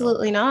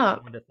 Absolutely not. I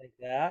don't want to think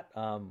that.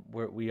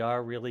 We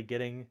are really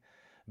getting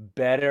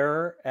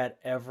better at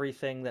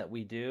everything that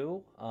we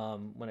do,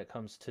 when it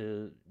comes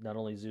to not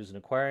only zoos and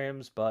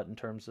aquariums, but in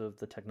terms of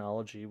the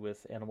technology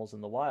with animals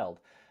in the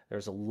wild.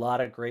 There's a lot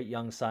of great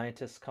young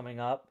scientists coming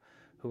up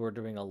who are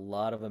doing a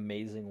lot of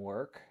amazing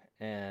work,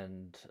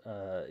 and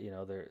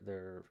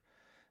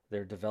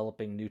they're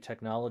developing new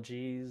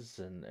technologies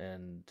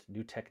and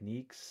new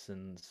techniques,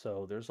 and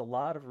so there's a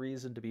lot of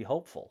reason to be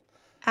hopeful.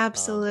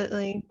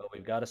 Absolutely. But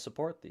we've got to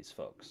support these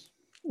folks.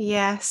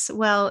 Yes,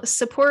 well,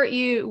 support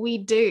you, we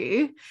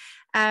do.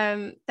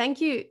 Thank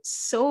you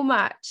so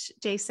much,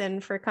 Jason,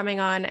 for coming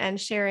on and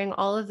sharing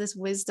all of this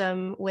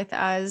wisdom with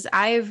us.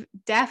 I've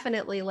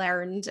definitely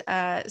learned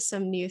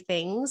some new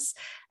things,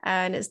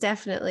 and it's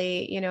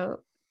definitely,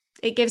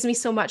 it gives me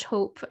so much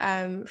hope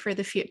for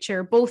the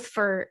future, both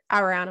for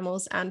our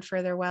animals and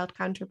for their wild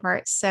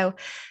counterparts. So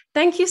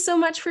thank you so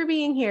much for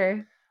being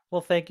here.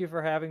 Well, thank you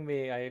for having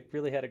me. I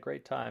really had a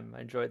great time.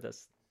 I enjoyed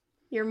this.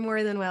 You're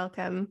more than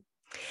welcome.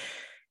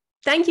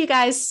 Thank you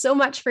guys so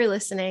much for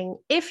listening.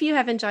 If you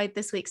have enjoyed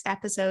this week's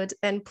episode,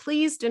 then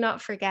please do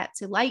not forget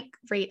to like,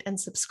 rate, and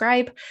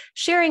subscribe.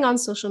 Sharing on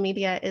social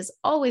media is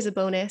always a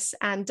bonus,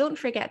 and don't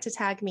forget to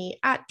tag me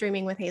at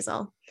Dreaming with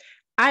Hazel.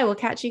 I will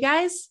catch you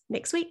guys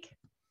next week.